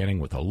CT scanning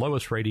with the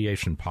lowest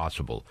radiation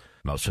possible.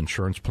 Most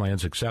insurance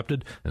plans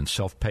accepted, and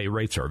self-pay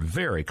rates are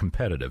very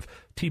competitive.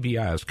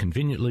 TBI is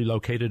conveniently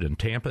located in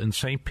Tampa and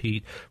St.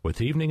 Pete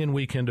with evening and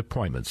weekend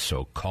appointments,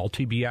 so call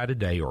TBI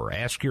today or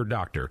ask your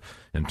doctor.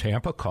 In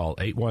Tampa, call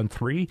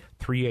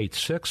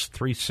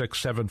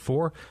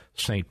 813-386-3674.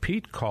 St.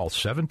 Pete, call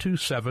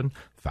 727-5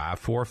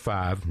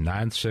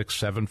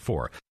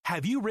 545-9674.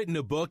 Have you written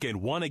a book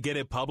and want to get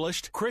it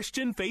published?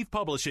 Christian Faith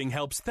Publishing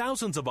helps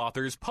thousands of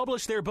authors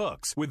publish their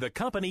books with a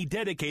company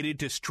dedicated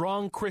to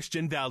strong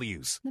Christian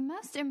values. The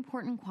most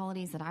important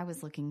qualities that I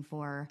was looking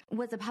for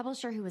was a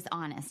publisher who was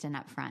honest and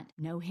upfront,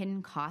 no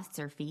hidden costs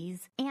or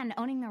fees, and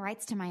owning the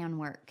rights to my own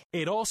work.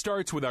 It all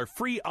starts with our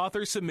free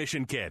author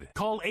submission kit.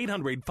 Call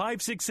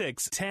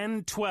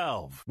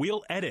 800-566-1012.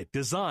 We'll edit,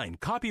 design,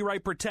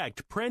 copyright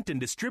protect, print, and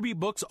distribute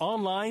books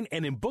online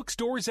and in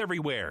bookstores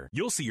everywhere.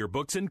 You'll see your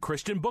books in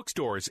Christian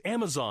bookstores,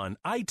 Amazon,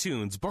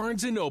 iTunes,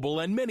 Barnes & Noble,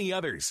 and many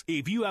others.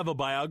 If you have a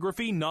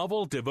biography,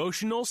 novel,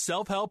 devotional,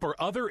 self-help, or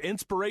other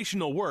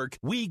inspirational work,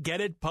 we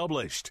get it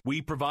published.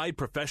 We provide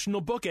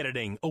professional book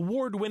editing,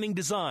 award-winning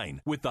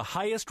design, with the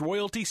highest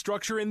royalty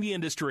structure in the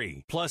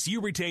industry. Plus,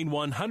 you retain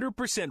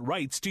 100%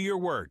 rights to your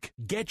work.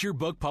 Get your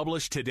book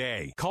published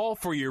today. Call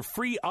for your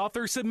free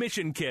author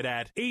submission kit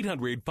at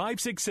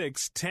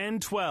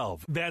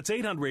 800-566-1012. That's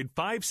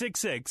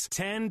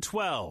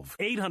 800-566-1012.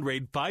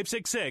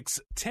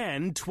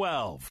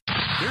 800-566-1012.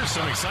 Here's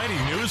some exciting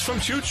news from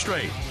Shoot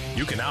Straight.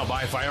 You can now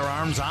buy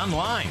firearms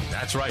online.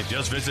 That's right,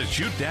 just visit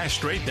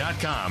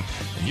shoot-straight.com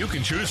and you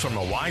can choose from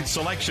a wide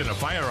selection of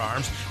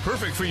firearms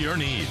perfect for your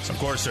needs. Of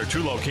course, there are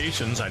 2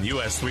 locations on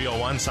US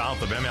 301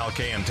 south of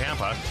MLK in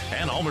Tampa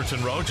and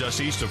Almerton Road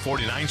just east of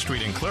 49th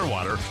Street in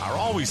Clearwater are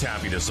always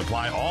happy to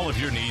supply all of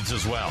your needs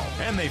as well.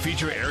 And they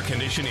feature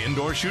air-conditioned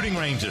indoor shooting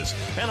ranges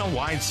and a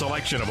wide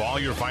selection of all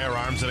your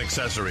firearms and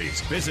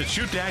accessories. Visit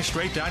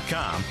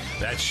shoot-straight.com.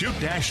 That's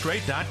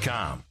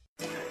shoot-straight.com.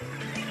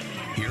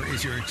 Here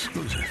is your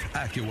exclusive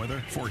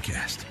AccuWeather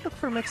forecast. Look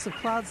for a mix of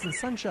clouds and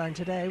sunshine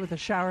today with a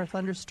shower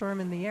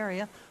thunderstorm in the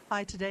area.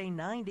 High today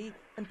 90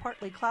 and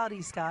partly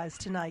cloudy skies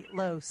tonight,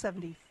 low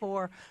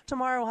 74.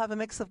 Tomorrow we'll have a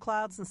mix of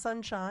clouds and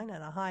sunshine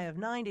and a high of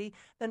 90.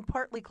 Then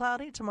partly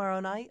cloudy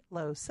tomorrow night,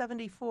 low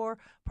 74.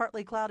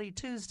 Partly cloudy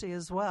Tuesday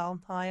as well,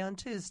 high on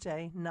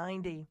Tuesday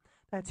 90.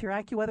 That's your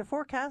AccuWeather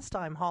forecast.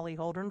 I'm Holly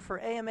Holdren for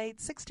AM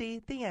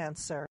 860, The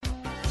Answer.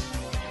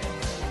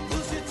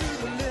 Push it to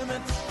the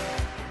limit.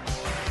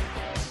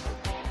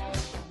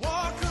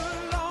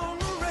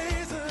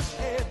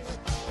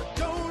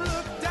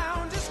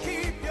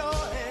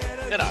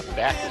 And I'm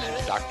back. This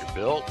is Dr.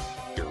 Bill,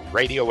 your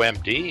Radio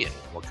MD, and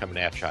we're coming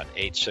at you on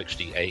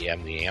 860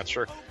 AM The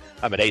Answer.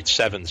 I'm at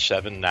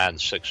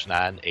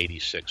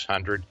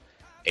 877-969-8600,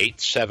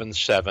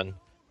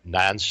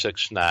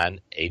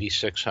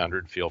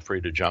 877-969-8600. Feel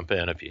free to jump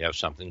in if you have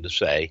something to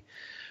say.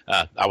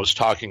 I was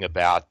talking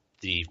about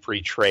the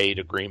free trade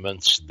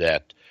agreements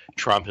that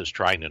Trump is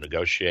trying to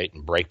negotiate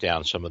and break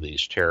down some of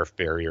these tariff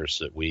barriers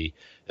that we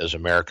as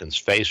Americans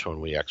face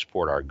when we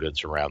export our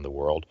goods around the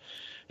world.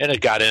 And it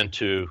got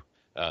into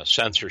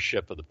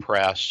censorship of the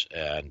press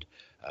and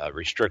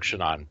restriction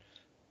on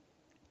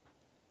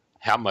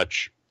how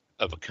much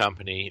of a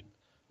company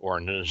or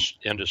an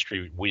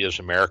industry we as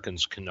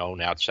Americans can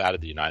own outside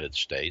of the United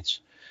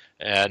States.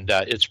 And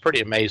it's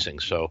pretty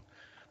amazing. So,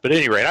 but at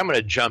any rate, I'm going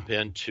to jump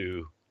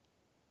into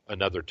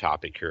another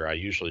topic here. I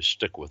usually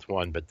stick with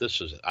one, but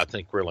this is, I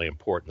think, really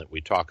important that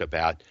we talk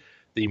about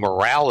the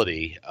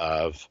morality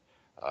of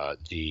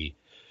the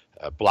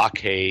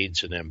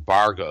blockades and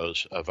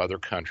embargoes of other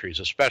countries,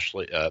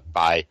 especially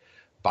by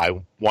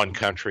one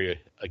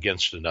country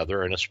against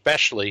another, and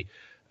especially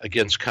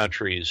against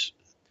countries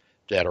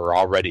that are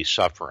already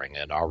suffering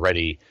and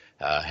already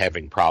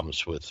having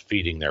problems with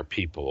feeding their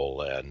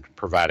people and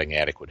providing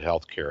adequate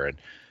health care. And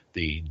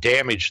the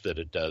damage that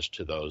it does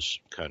to those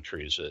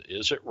countries,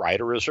 is it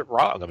right or is it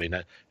wrong? I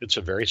mean, it's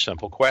a very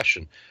simple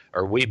question.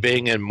 Are we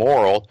being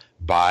immoral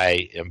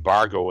by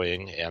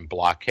embargoing and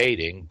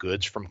blockading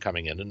goods from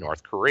coming into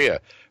North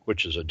Korea,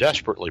 which is a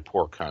desperately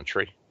poor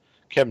country?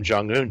 Kim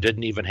Jong-un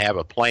didn't even have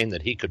a plane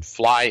that he could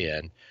fly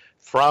in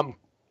from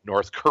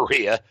North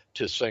Korea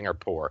to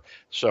Singapore.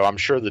 So I'm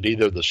sure that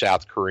either the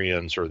South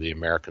Koreans or the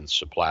Americans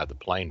supplied the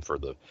plane for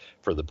the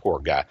poor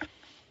guy.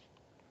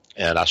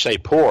 And I say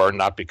poor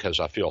not because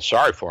I feel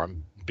sorry for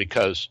him,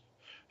 because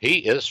he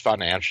is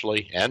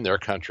financially, and their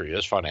country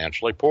is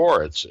financially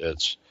poor.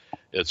 It's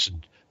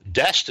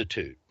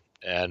destitute,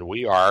 and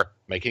we are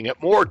making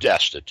it more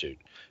destitute.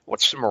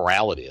 What's the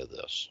morality of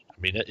this? I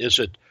mean, is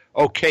it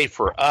okay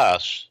for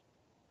us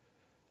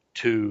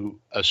to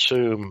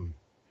assume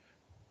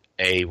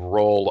a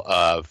role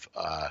of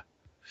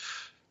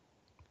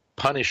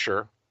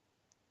punisher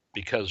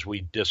because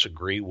we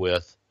disagree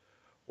with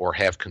or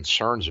have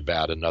concerns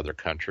about another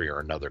country or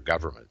another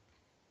government?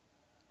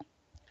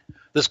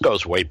 This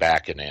goes way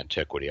back in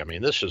antiquity. I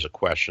mean, this is a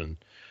question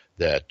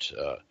that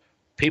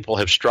people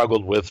have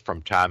struggled with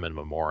from time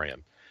immemorial.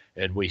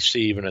 And we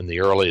see even in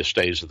the earliest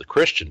days of the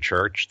Christian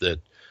church that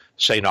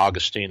St.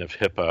 Augustine of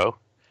Hippo,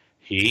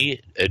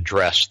 he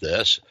addressed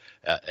this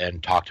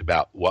and talked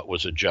about what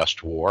was a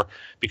just war.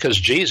 Because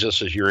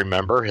Jesus, as you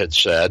remember, had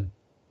said,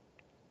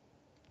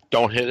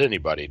 don't hit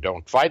anybody,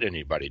 don't fight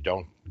anybody,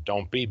 don't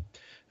be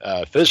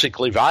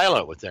physically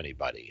violent with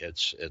anybody.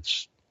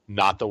 It's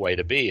not the way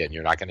to be, and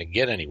you're not going to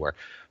get anywhere.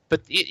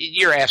 But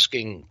you're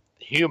asking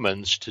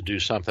humans to do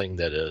something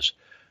that is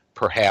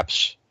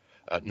perhaps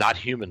not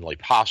humanly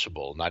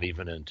possible, not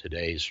even in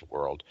today's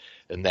world,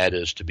 and that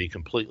is to be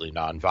completely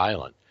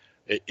nonviolent.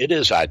 It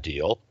is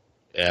ideal,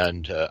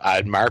 and I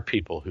admire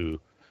people who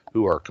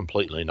are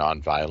completely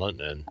nonviolent,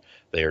 and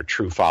they are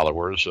true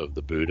followers of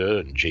the Buddha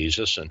and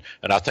Jesus, and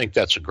I think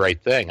that's a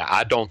great thing.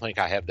 I don't think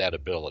I have that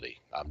ability.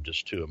 I'm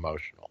just too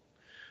emotional.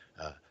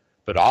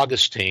 But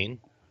Augustine,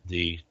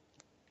 the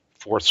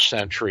 4th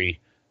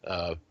century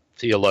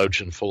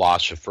theologian,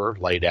 philosopher,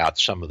 laid out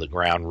some of the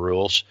ground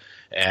rules,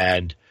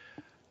 and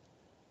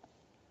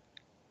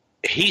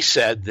he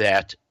said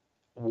that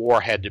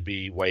war had to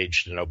be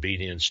waged in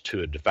obedience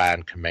to a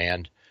divine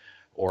command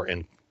or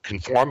in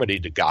conformity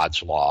to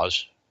God's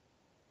laws,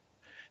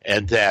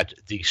 and that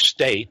the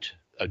state,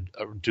 a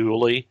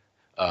duly,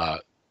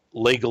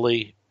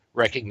 legally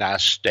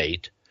recognized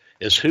state,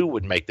 is who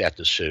would make that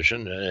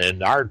decision.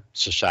 In our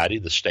society,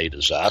 the state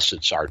is us.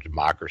 It's our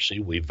democracy.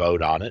 We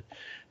vote on it.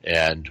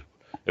 And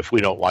if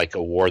we don't like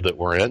a war that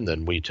we're in,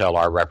 then we tell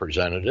our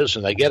representatives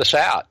and they get us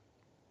out.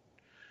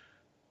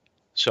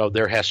 So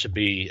there has to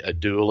be a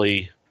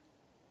duly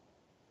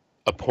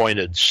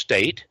appointed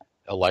state,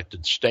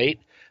 elected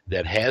state,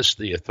 that has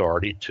the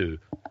authority to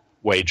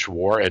wage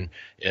war. And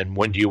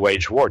when do you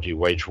wage war? Do you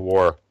wage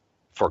war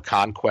for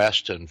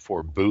conquest and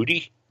for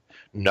booty?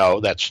 No,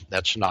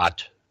 that's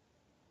not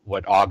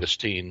what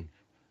Augustine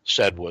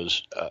said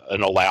was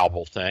an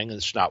allowable thing.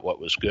 It's not what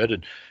was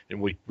good.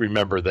 And we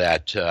remember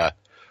that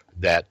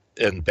that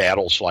in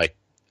battles like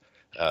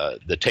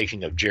the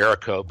taking of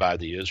Jericho by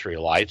the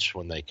Israelites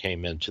when they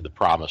came into the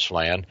Promised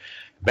Land,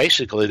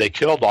 basically they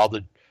killed all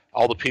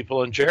the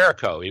people in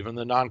Jericho, even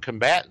the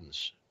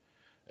non-combatants.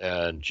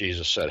 And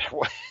Jesus said,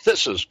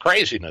 "This is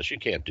craziness. You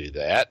can't do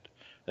that."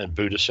 And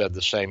Buddha said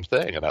the same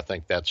thing, and I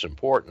think that's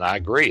important. I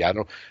agree. I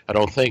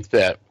don't think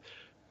that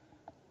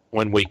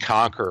when we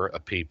conquer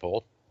a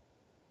people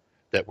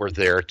that we're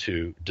there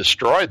to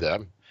destroy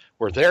them.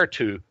 We're there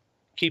to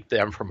keep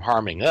them from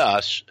harming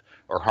us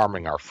or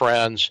harming our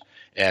friends,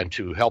 and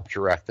to help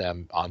direct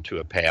them onto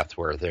a path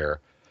where they're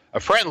a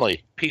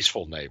friendly,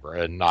 peaceful neighbor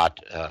and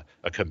not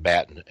a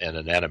combatant and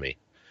an enemy.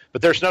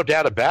 But there's no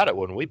doubt about it,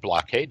 when we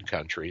blockade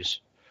countries,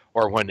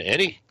 or when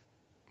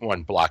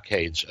anyone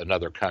blockades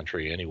another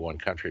country, any one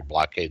country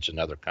blockades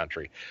another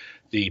country,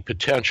 the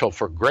potential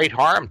for great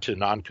harm to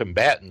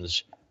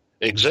non-combatants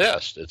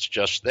exists. It's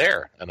just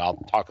there. And I'll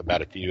talk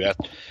about a few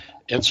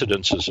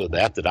incidences of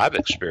that I've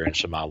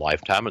experienced in my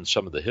lifetime and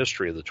some of the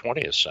history of the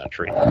 20th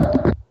century.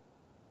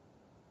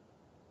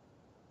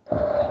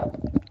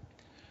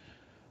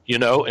 You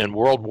know, in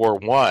World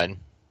War I,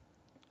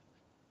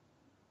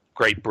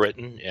 Great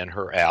Britain and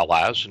her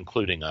allies,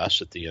 including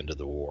us at the end of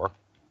the war,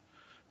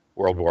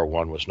 World War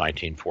I was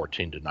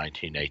 1914 to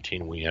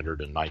 1918. We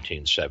entered in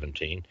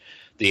 1917.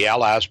 The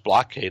Allies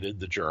blockaded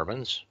the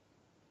Germans.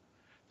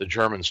 The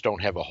Germans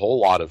don't have a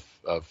whole lot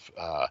of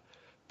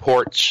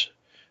ports.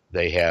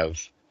 They have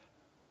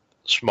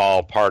a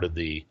small part of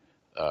the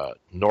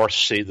North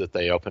Sea that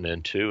they open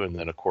into, and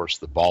then, of course,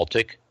 the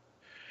Baltic.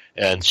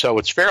 And so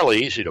it's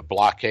fairly easy to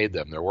blockade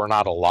them. There were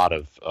not a lot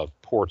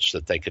of ports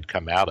that they could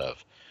come out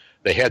of.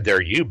 They had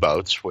their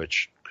U-boats,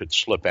 which could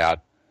slip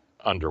out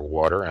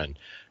underwater and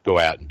go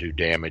out and do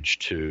damage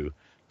to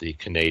the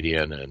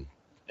Canadian and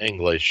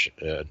English,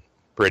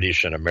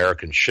 British and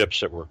American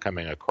ships that were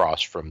coming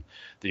across from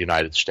the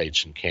United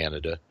States and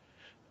Canada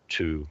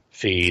to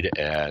feed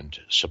and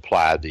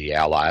supply the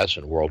Allies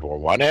in World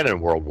War I and in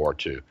World War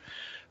II.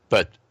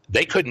 But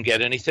they couldn't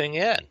get anything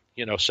in.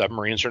 You know,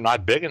 submarines are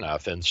not big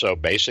enough. And so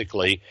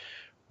basically,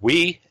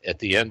 we, at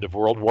the end of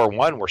World War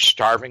I, were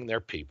starving their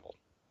people.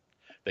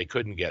 They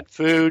couldn't get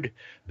food.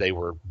 They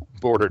were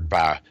bordered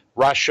by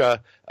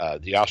Russia.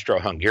 The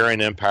Austro-Hungarian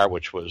Empire,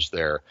 which was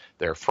their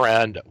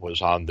friend,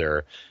 was on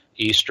their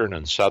eastern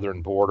and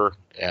southern border.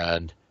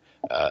 And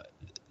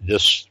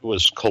this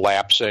was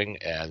collapsing.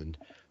 And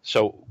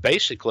so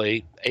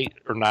basically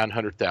 800,000 or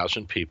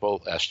 900,000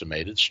 people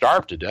estimated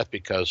starved to death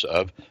because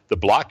of the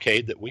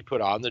blockade that we put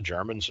on the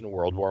Germans in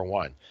World War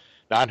I.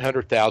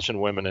 900,000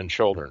 women and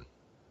children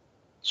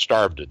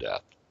starved to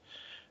death.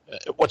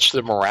 What's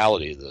the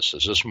morality of this?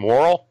 Is this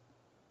moral?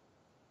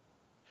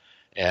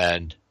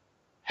 And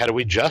how do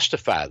we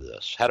justify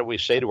this? How do we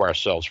say to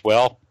ourselves,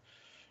 well,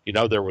 you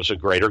know, there was a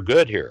greater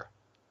good here.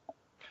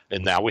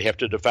 And now we have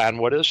to define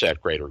what is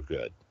that greater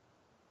good.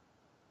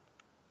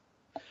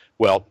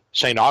 Well,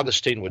 St.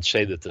 Augustine would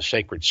say that the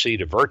sacred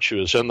seat of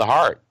virtue is in the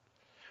heart.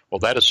 Well,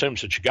 that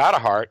assumes that you got a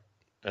heart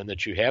and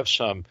that you have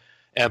some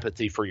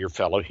empathy for your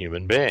fellow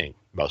human being.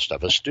 Most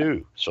of us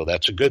do, so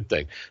that's a good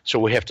thing. So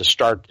we have to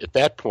start at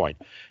that point,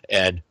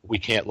 and we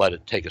can't let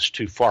it take us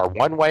too far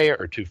one way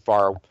or too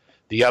far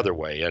the other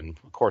way. And,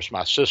 of course,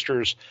 my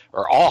sisters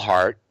are all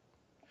heart,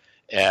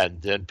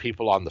 and then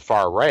people on the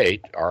far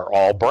right are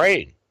all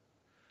brain.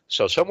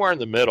 So somewhere in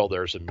the middle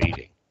there's a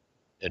meeting,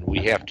 and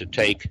we have to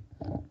take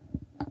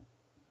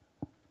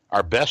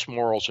our best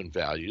morals and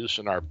values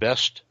and our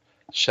best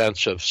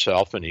sense of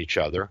self and each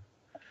other,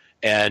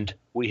 and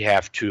we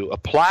have to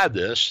apply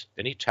this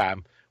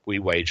anytime we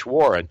wage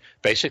war. And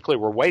basically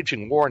we're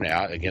waging war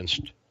now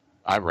against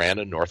Iran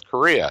and North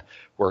Korea.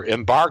 We're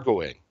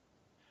embargoing.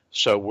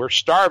 So we're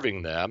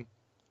starving them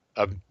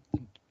of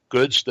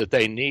goods that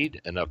they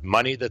need and of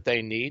money that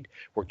they need.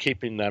 We're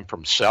keeping them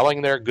from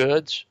selling their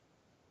goods.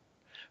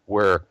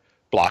 We're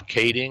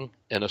blockading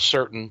in a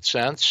certain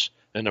sense.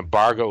 An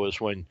embargo is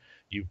when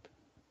you,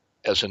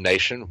 as a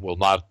nation, will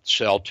not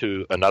sell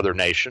to another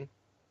nation.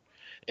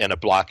 And a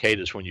blockade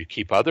is when you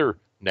keep other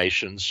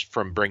nations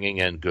from bringing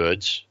in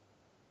goods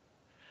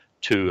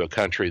to a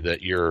country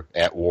that you're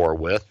at war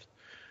with.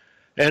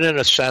 And in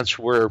a sense,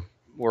 we're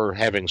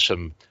having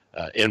some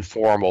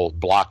informal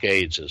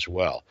blockades as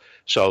well.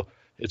 So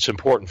it's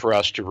important for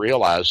us to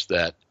realize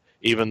that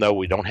even though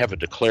we don't have a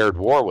declared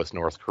war with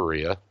North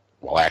Korea,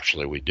 well,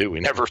 actually we do. We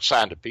never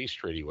signed a peace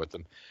treaty with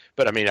them.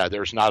 But, I mean,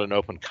 there's not an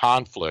open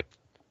conflict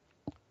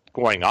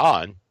going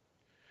on.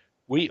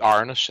 We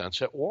are, in a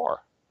sense, at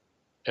war.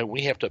 And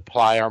we have to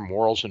apply our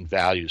morals and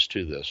values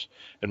to this.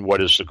 And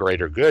what is the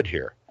greater good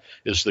here?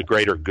 Is the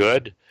greater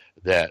good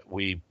that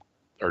we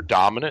are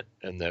dominant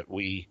and that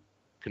we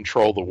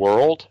control the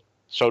world,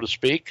 so to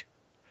speak?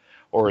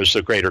 Or is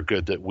the greater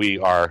good that we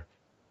are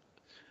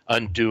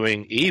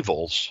undoing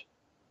evils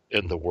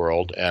in the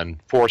world and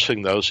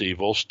forcing those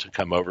evils to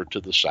come over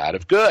to the side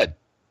of good?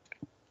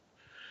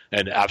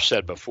 And I've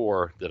said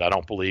before that I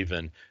don't believe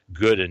in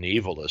good and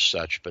evil as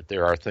such, but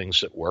there are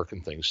things that work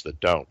and things that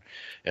don't.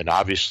 And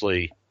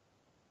obviously,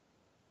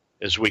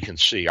 as we can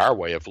see, our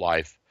way of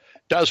life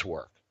does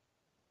work.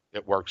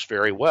 It works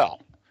very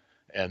well.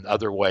 And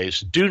other ways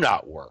do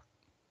not work.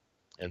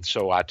 And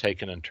so I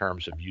take it in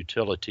terms of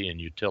utility and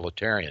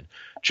utilitarian.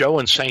 Joe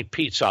in St.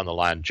 Pete's on the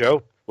line.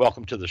 Joe,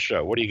 welcome to the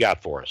show. What do you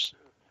got for us?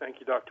 Thank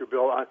you, Dr.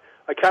 Bill.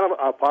 I kind of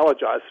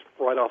apologize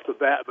right off the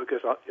bat because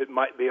it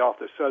might be off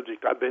the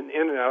subject. I've been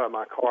in and out of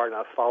my car, and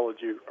I followed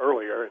you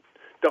earlier.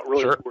 Don't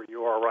really know where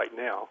you are right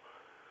now.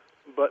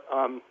 But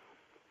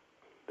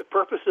the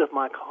purpose of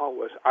my call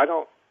was,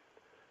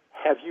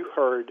 have you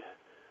heard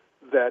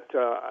that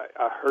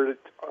I heard it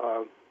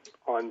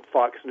on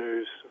Fox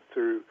News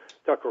through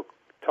Tucker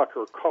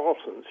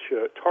Carlson's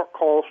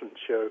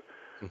show,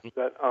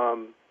 that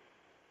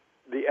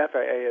the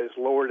FAA has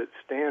lowered its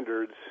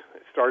standards.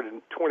 It started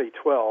in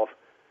 2012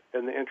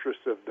 in the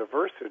interest of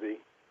diversity,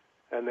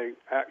 and they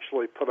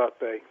actually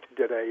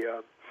did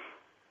a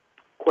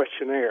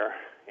questionnaire,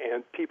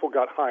 and people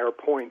got higher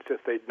points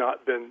if they'd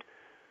not been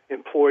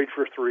employed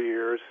for 3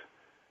 years,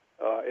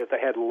 if they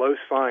had low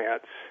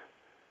science.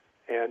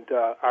 And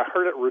I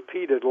heard it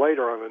repeated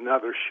later on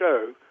another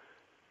show,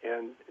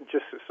 and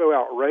just so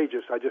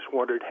outrageous, I just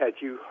wondered, had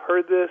you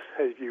heard this?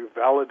 Had you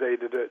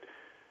validated it?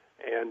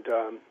 And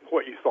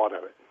what you thought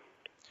of it?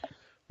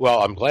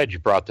 Well, I'm glad you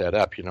brought that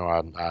up. You know,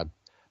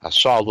 I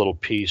saw a little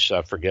piece,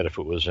 I forget if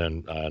it was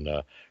in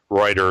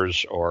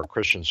Reuters or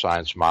Christian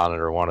Science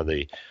Monitor, one of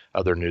the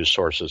other news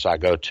sources I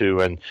go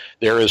to, and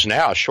there is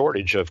now a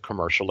shortage of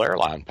commercial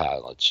airline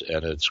pilots,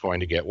 and it's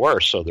going to get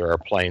worse. So there are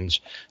planes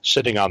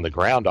sitting on the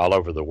ground all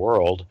over the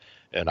world,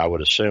 and I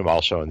would assume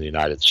also in the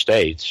United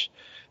States,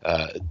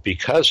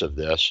 because of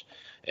this.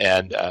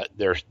 And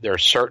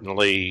there's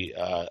certainly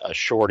a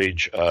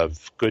shortage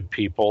of good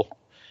people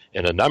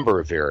in a number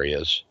of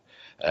areas.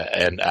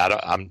 And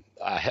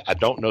I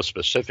don't know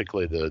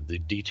specifically the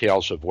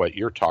details of what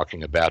you're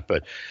talking about,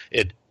 but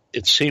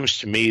it seems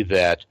to me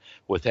that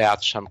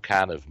without some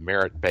kind of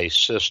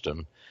merit-based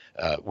system,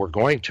 we're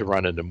going to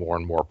run into more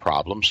and more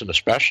problems, and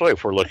especially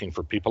if we're looking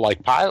for people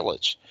like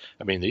pilots.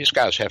 I mean, these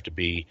guys have to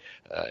be,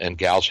 and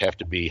gals have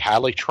to be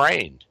highly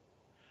trained.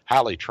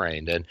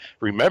 And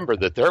remember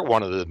that they're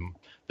one of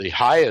the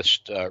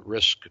highest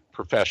risk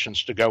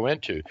professions to go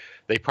into.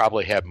 They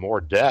probably have more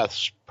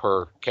deaths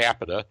per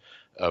capita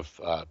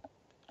of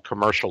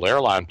commercial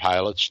airline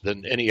pilots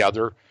than any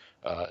other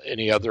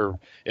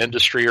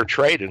industry or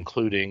trade,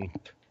 including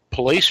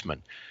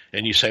policemen.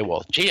 And you say,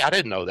 well, gee, I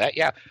didn't know that.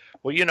 Yeah.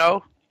 Well, you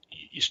know,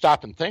 you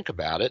stop and think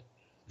about it.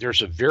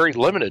 There's a very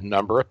limited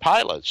number of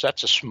pilots.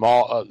 That's a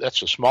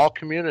small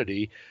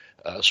community,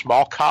 a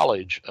small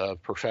college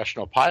of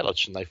professional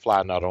pilots, and they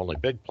fly not only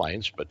big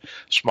planes but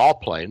small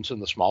planes,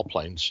 and the small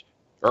planes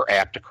are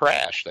apt to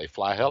crash. They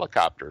fly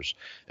helicopters,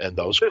 and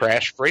those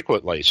crash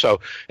frequently.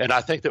 So, and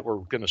I think that we're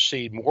going to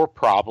see more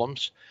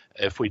problems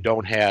if we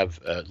don't have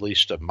at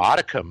least a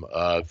modicum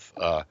of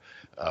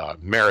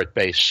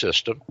merit-based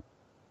system.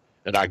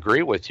 And I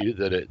agree with you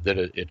that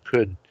it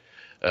could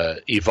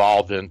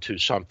evolve into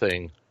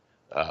something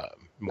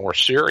more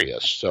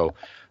serious. So,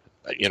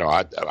 you know,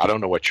 I don't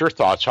know what your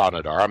thoughts on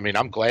it are. I mean,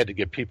 I'm glad to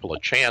give people a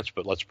chance,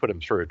 but let's put them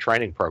through a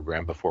training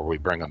program before we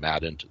bring them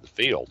out into the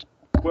field.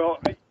 Well,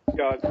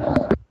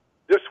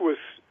 this was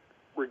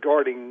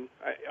regarding,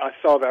 I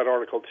saw that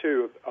article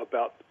too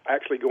about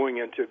actually going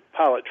into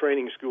pilot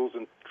training schools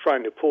and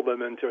trying to pull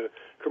them into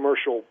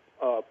commercial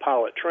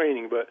pilot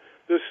training, but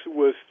this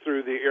was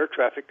through the air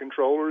traffic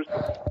controllers.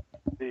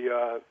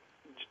 The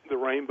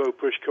Rainbow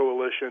Push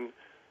Coalition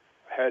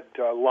had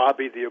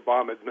lobbied the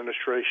Obama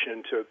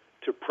administration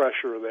to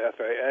pressure the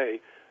FAA.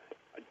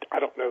 I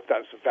don't know if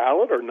that's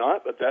valid or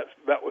not, but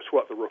that was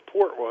what the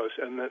report was,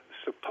 and that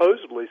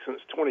supposedly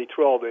since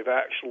 2012 they've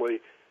actually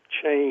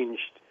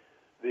changed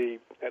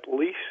at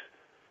least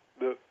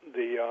the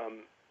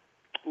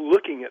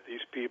looking at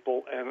these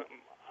people, and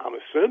I'm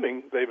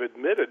assuming they've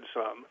admitted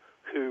some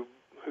who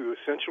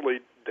essentially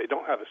they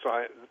don't have a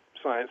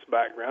science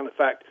background. In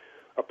fact,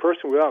 a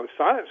person without a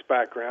science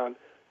background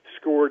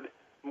scored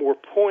more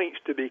points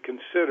to be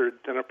considered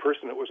than a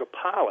person that was a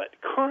pilot,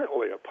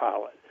 currently a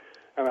pilot.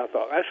 And I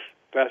thought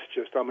that's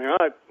just. I mean,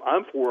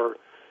 I'm for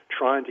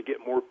trying to get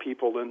more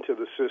people into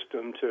the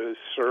system to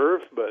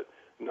serve, but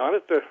not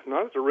at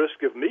the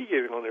risk of me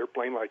getting on an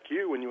airplane like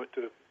you when you went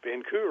to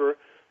Vancouver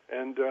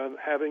and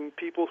having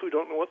people who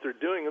don't know what they're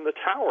doing in the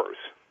towers.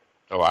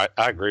 Oh, I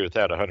agree with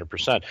that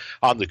 100%.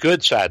 On the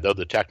good side, though,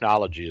 the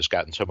technology has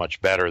gotten so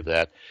much better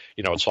that,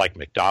 it's like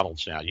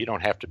McDonald's now. You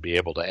don't have to be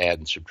able to add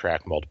and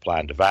subtract, multiply,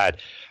 and divide.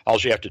 All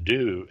you have to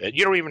do,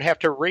 you don't even have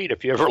to read.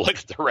 If you ever look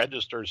at the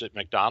registers at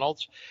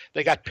McDonald's,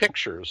 they got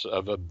pictures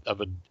of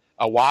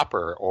a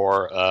Whopper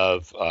or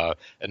of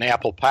an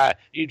apple pie.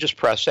 You just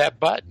press that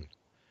button,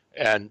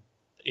 and,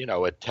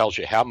 it tells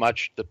you how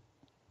much the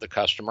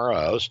customer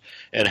owes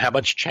and how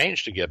much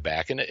change to get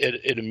back. And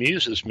it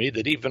amuses me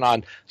that even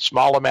on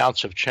small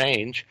amounts of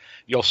change,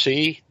 you'll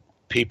see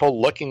people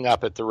looking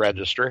up at the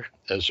register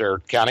as they're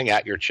counting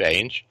out your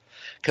change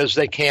because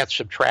they can't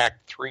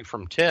subtract 3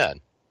 from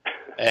 10.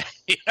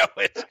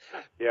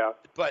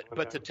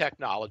 But the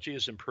technology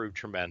has improved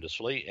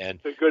tremendously, and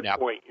it's a good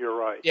point. You're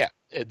right. Yeah,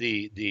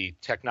 the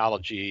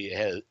technology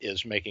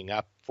is making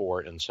up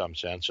for it in some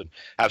sense, and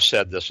I've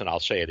said this, and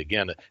I'll say it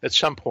again. At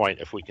some point,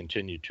 if we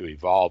continue to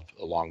evolve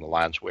along the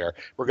lines where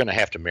we're going to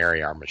have to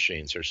marry our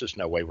machines, there's just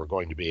no way we're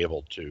going to be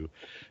able to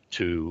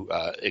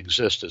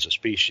exist as a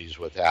species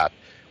without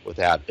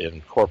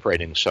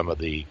incorporating some of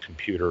the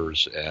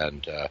computers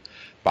and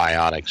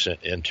bionics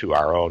into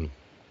our own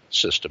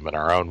system and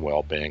our own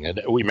well-being.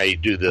 And we may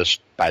do this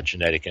by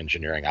genetic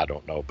engineering, I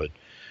don't know, but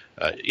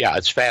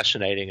it's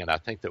fascinating, and I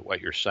think that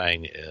what you're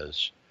saying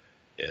is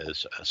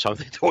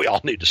something that we all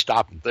need to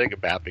stop and think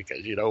about,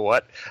 because you know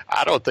what?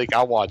 I don't think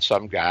I want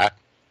some guy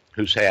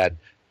who's had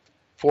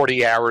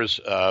 40 hours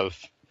of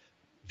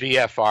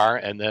VFR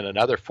and then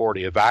another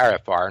 40 of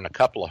IFR and a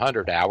couple of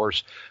 100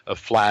 hours of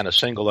flying a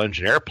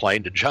single-engine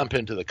airplane to jump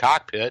into the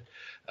cockpit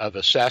of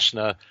a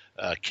Cessna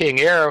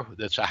King Air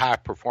that's a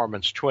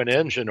high-performance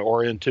twin-engine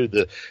or into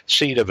the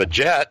seat of a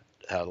jet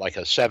like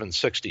a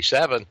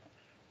 767.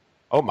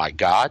 Oh, my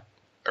God.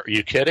 Are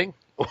you kidding?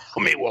 I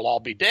mean, we'll all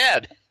be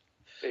dead.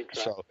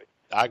 Exactly. So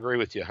I agree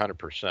with you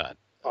 100%.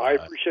 I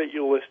appreciate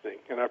you listening,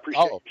 and I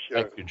appreciate your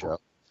show. Thank you, Joe.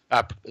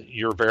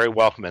 You're very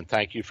welcome, and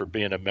thank you for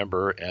being a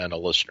member and a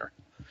listener.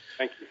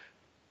 Thank you.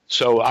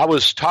 So I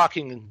was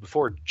talking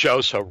before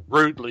Joe so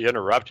rudely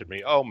interrupted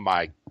me. Oh,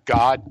 my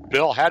God.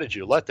 Bill, how did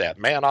you let that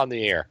man on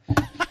the air?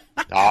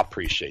 I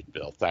appreciate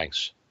Bill.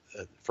 Thanks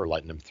for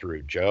letting him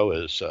through. Joe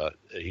is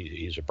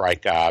he's a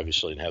bright guy,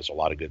 obviously, and has a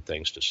lot of good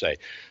things to say.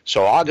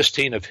 So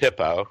Augustine of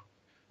Hippo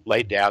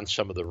laid down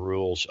some of the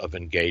rules of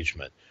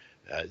engagement,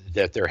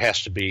 that there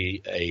has to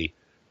be a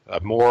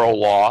moral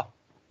law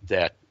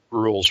that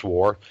rules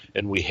war,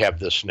 and we have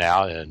this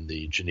now in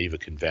the Geneva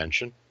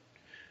Convention,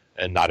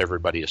 and not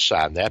everybody has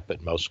signed that,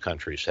 but most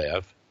countries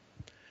have,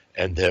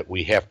 and that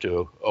we have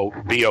to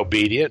be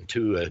obedient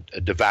to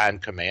a divine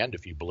command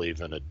if you believe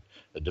in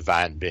a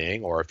divine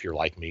being, or if you're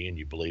like me and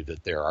you believe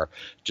that there are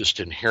just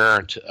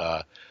inherent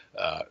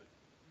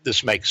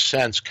this makes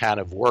sense kind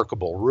of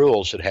workable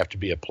rules that have to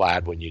be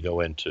applied when you go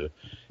into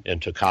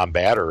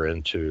combat or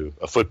into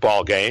a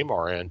football game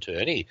or into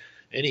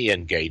any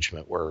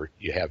engagement where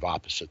you have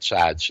opposite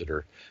sides that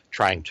are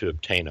trying to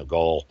obtain a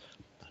goal,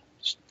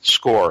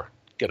 score,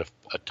 get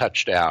a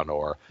touchdown,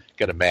 or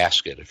get a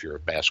basket if you're a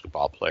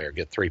basketball player,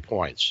 get 3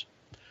 points.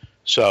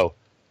 So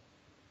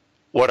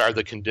what are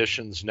the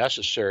conditions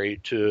necessary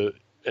to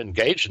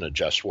engage in a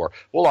just war?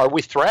 Well, are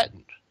we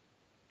threatened?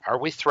 Are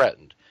we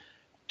threatened?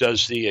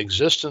 Does the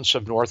existence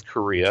of North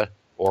Korea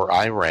or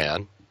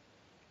Iran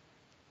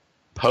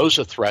pose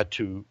a threat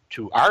to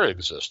our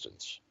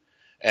existence?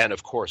 And,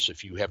 of course,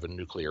 if you have a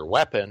nuclear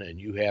weapon and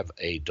you have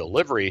a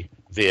delivery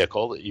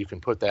vehicle that you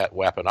can put that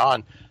weapon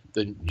on,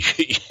 then,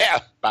 yeah,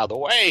 by the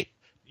way,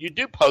 you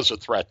do pose a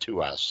threat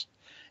to us.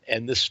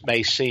 And this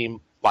may seem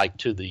like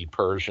to the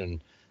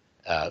Persian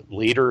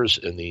leaders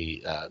and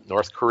the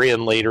North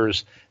Korean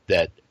leaders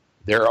that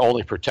they're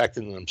only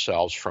protecting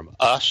themselves from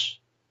us.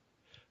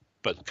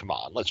 But come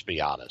on, let's be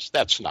honest.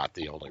 That's not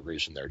the only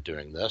reason they're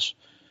doing this.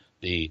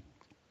 The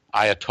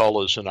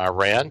Ayatollahs in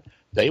Iran,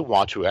 they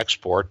want to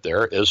export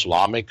their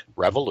Islamic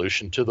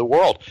revolution to the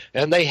world.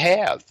 And they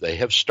have. They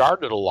have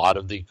started a lot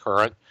of the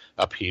current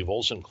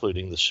upheavals,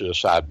 including the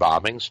suicide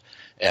bombings.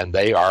 And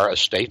they are a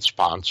state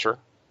sponsor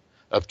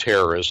of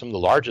terrorism, the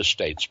largest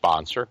state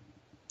sponsor.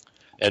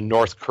 And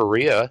North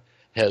Korea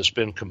has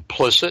been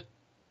complicit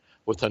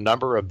with a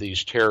number of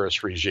these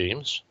terrorist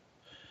regimes.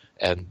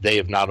 And they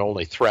have not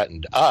only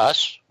threatened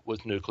us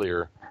with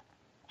nuclear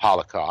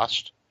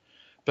holocaust,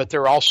 but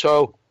they're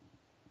also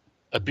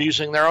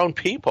abusing their own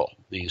people,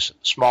 these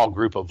small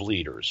group of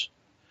leaders.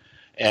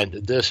 And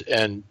this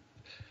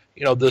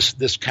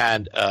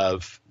kind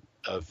of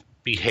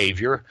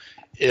behavior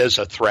is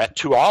a threat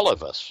to all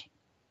of us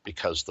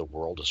because the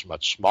world is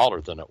much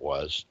smaller than it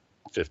was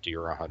 50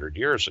 or 100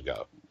 years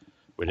ago.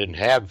 We didn't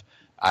have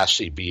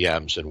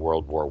ICBMs in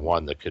World War I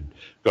that could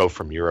go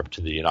from Europe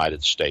to the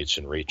United States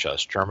and reach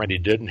us. Germany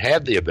didn't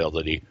have the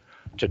ability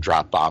to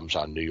drop bombs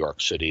on New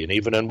York City. And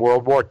even in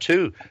World War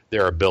II,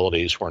 their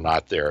abilities were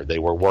not there. They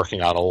were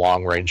working on a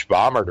long-range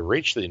bomber to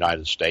reach the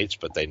United States,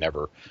 but they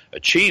never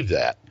achieved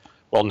that.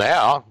 Well,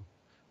 now,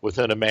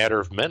 within a matter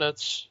of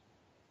minutes,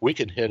 we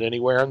can hit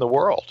anywhere in the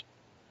world.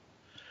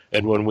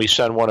 And when we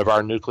send one of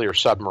our nuclear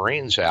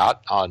submarines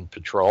out on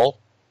patrol,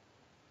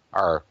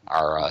 our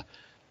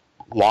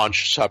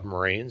launch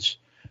submarines,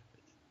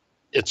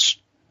 it's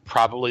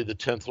probably the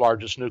 10th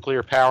largest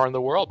nuclear power in the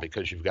world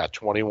because you've got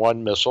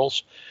 21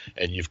 missiles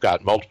and you've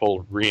got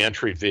multiple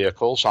reentry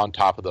vehicles on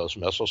top of those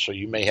missiles. So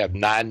you may have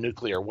 9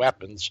 nuclear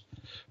weapons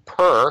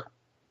per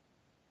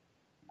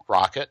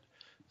rocket.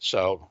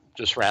 So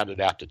just round it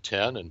out to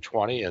 10 and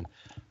 20, and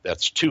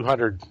that's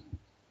 200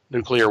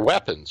 nuclear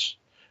weapons.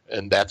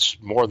 And that's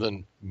more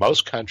than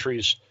most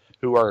countries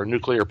who are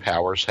nuclear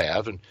powers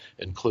have,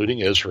 including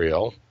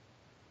Israel.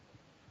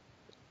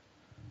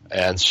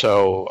 And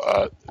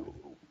so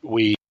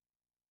we...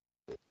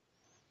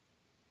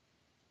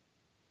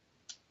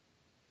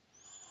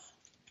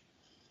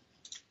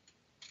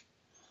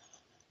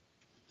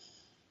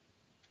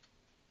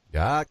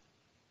 Doc?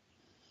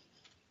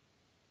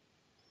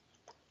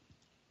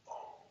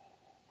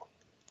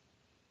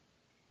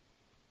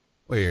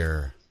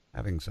 We're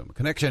having some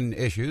connection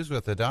issues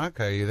with the doc.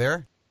 Are you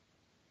there?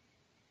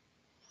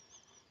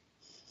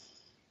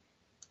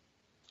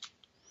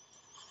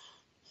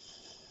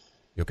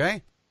 You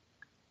okay?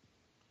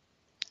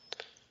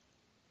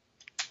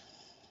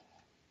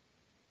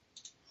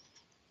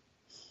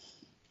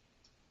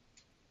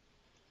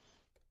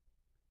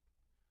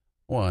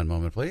 One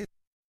moment, please.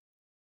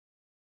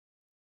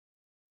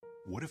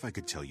 What if I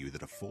could tell you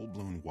that a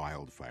full-blown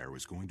wildfire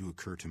was going to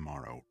occur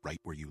tomorrow, right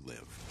where you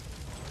live?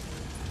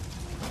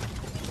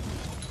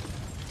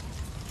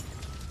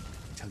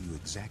 Tell you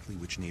exactly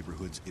which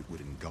neighborhoods it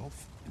would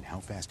engulf and how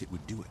fast it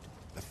would do it.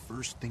 The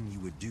first thing you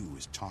would do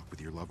is talk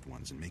with your loved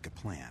ones and make a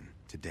plan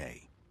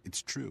today.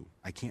 It's true,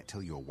 I can't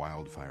tell you a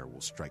wildfire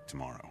will strike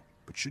tomorrow,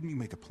 but shouldn't you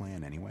make a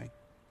plan anyway?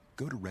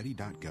 Go to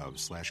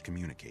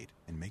ready.gov/communicate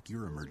and make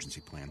your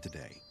emergency plan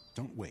today.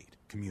 Don't wait.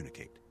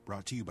 Communicate.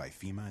 Brought to you by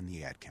FEMA and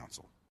the Ad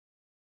Council.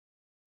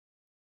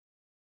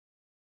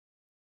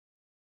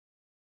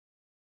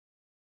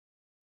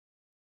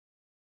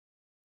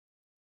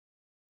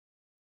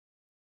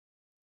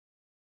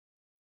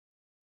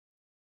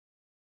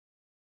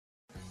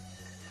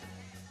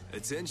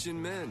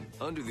 Attention men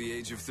under the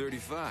age of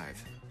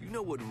 35. You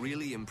know what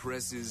really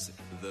impresses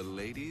the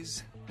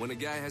ladies? When a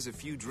guy has a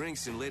few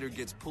drinks and later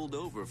gets pulled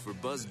over for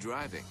buzz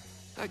driving.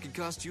 That could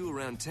cost you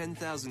around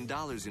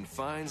 $10,000 in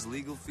fines,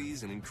 legal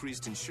fees, and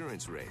increased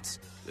insurance rates.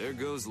 There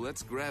goes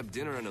let's grab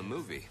dinner and a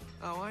movie.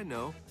 Oh, I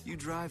know. You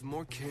drive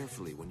more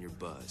carefully when you're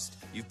buzzed.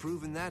 You've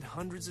proven that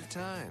hundreds of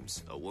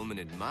times. A woman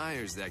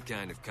admires that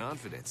kind of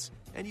confidence.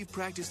 And you've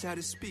practiced how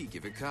to speak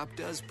if a cop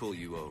does pull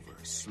you over.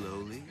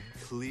 Slowly,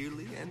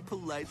 clearly, and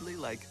politely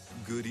like,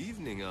 "Good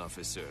evening,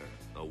 officer."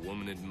 A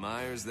woman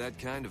admires that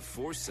kind of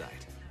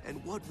foresight.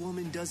 And what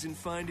woman doesn't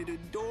find it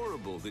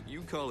adorable that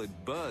you call it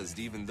buzzed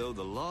even though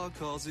the law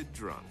calls it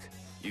drunk?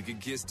 You could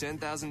kiss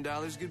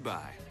 $10,000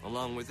 goodbye,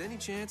 along with any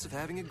chance of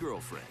having a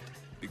girlfriend.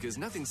 Because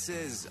nothing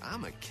says,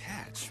 "I'm a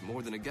catch,"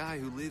 more than a guy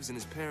who lives in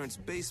his parents'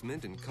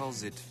 basement and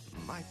calls it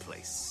my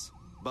place.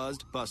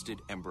 Buzzed,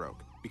 busted, and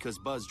broke. Because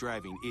buzz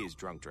driving is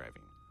drunk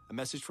driving. A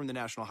message from the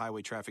National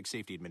Highway Traffic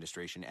Safety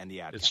Administration and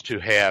the Ad Council. It's to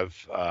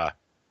have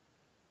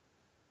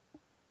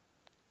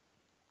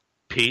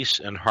peace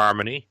and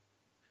harmony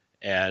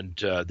and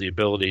the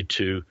ability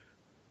to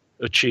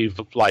achieve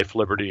life,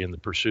 liberty, and the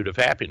pursuit of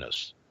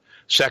happiness.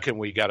 Second,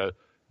 we got to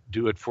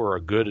do it for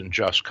a good and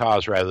just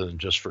cause rather than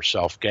just for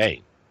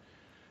self-gain.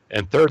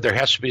 And third, there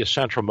has to be a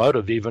central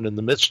motive even in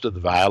the midst of the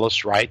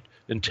violence, right?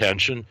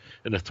 Intention,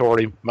 and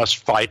authority must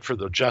fight for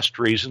the just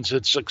reasons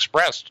it's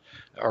expressed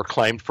or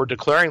claimed for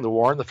declaring the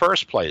war in the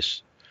first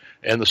place.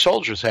 And the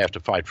soldiers have to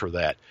fight for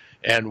that.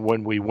 And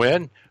when we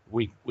win,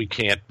 we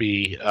can't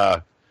be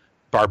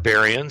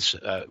barbarians.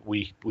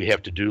 We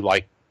have to do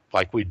like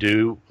we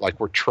do, like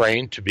we're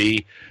trained to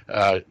be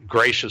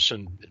gracious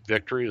in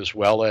victory as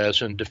well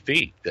as in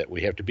defeat, that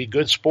we have to be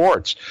good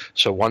sports.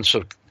 So once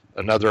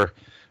another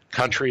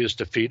country is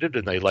defeated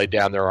and they lay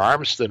down their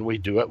arms, then we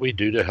do what we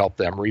do to help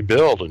them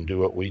rebuild and do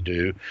what we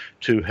do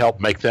to help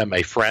make them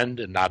a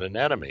friend and not an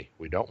enemy.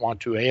 We don't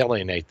want to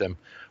alienate them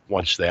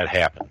once that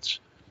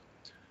happens.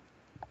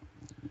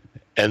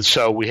 And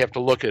so we have to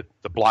look at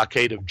the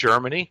blockade of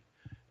Germany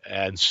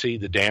and see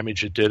the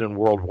damage it did in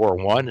World War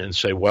I and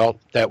say, well,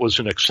 that was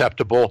an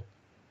acceptable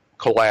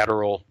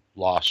collateral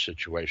loss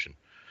situation.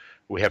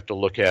 We have to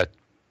look at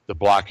the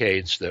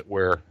blockades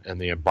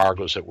and the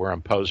embargoes that we're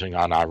imposing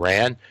on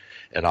Iran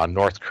and on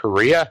North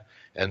Korea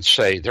and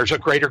say, there's a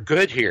greater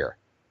good here.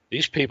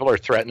 These people are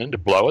threatening to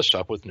blow us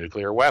up with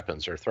nuclear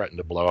weapons. They're threatening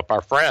to blow up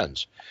our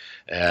friends.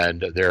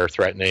 And they're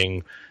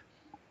threatening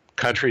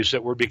countries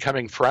that we're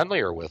becoming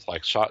friendlier with,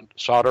 like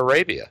Saudi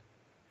Arabia.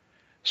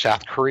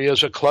 South Korea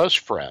is a close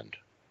friend.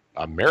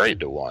 I'm married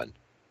to one.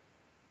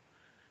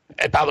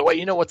 And by the way,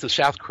 you know what the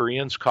South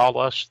Koreans call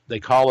us? They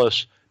call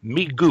us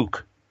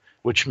Miguk,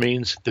 which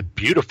means the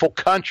beautiful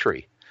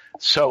country.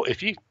 So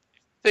if you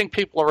think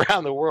people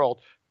around the world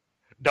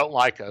don't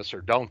like us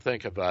or don't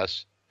think of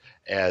us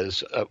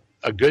as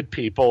a good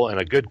people and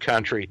a good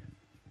country,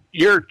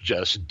 you're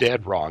just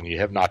dead wrong. You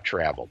have not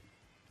traveled.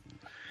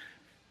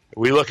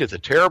 We look at the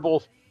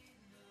terrible,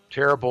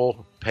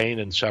 terrible pain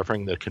and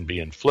suffering that can be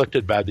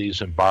inflicted by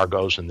these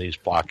embargoes and these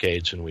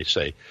blockades, and we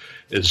say,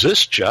 is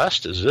this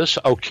just? Is this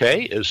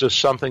okay? Is this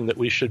something that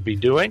we should be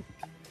doing?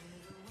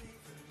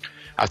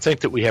 I think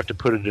that we have to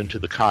put it into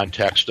the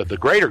context of the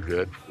greater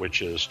good,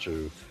 which is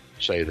to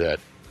say that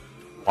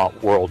we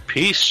want world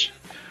peace,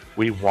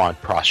 we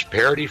want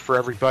prosperity for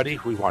everybody,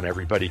 we want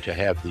everybody to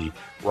have the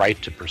right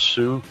to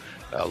pursue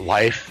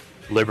life,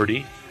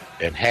 liberty,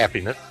 and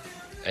happiness.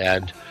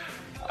 And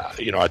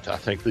I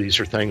think these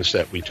are things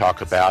that we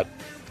talk about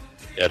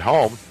at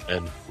home,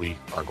 and we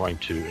are going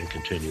to and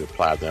continue to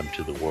apply them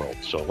to the world.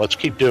 So let's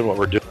keep doing what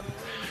we're doing.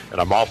 And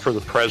I'm all for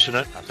the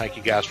president. I thank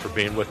you guys for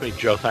being with me.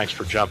 Joe, thanks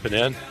for jumping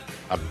in.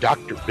 I'm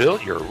Dr.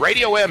 Bill, your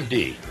Radio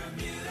MD.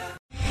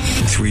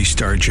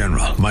 3-star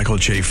General Michael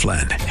J.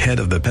 Flynn, head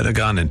of the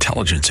Pentagon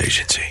Intelligence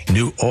Agency,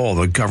 knew all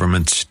the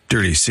government's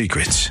dirty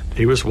secrets.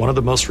 He was one of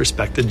the most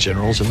respected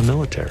generals in the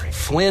military.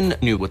 Flynn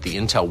knew what the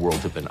intel world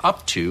had been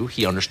up to.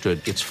 He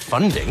understood its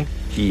funding.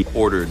 He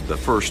ordered the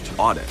first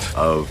audit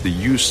of the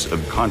use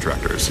of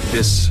contractors.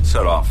 This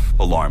set off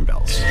alarm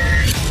bells.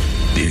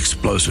 The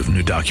explosive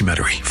new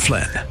documentary,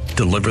 Flynn,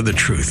 Deliver the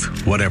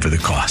Truth, Whatever the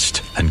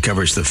Cost,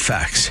 uncovers the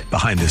facts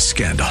behind this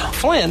scandal.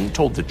 Flynn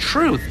told the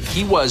truth.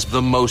 He was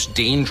the most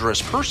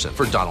dangerous person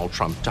for Donald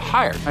Trump to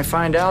hire. I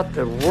find out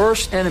the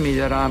worst enemy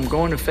that I'm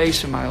going to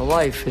face in my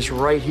life is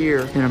right here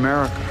in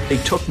America. They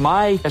took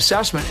my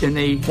assessment and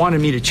they wanted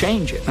me to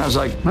change it. And I was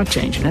like, I'm not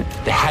changing it.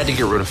 They had to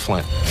get rid of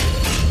Flynn.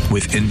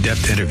 With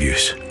in-depth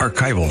interviews,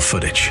 archival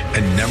footage,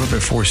 and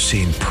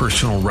never-before-seen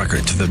personal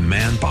records of the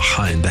man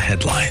behind the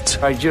headlines.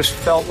 I just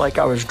felt like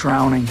I was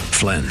drowning.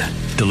 Flynn,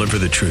 Deliver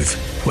the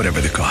Truth, Whatever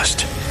the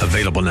Cost.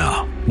 Available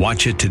now.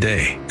 Watch it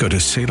today. Go to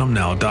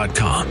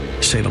salemnow.com.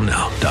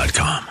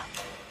 salemnow.com.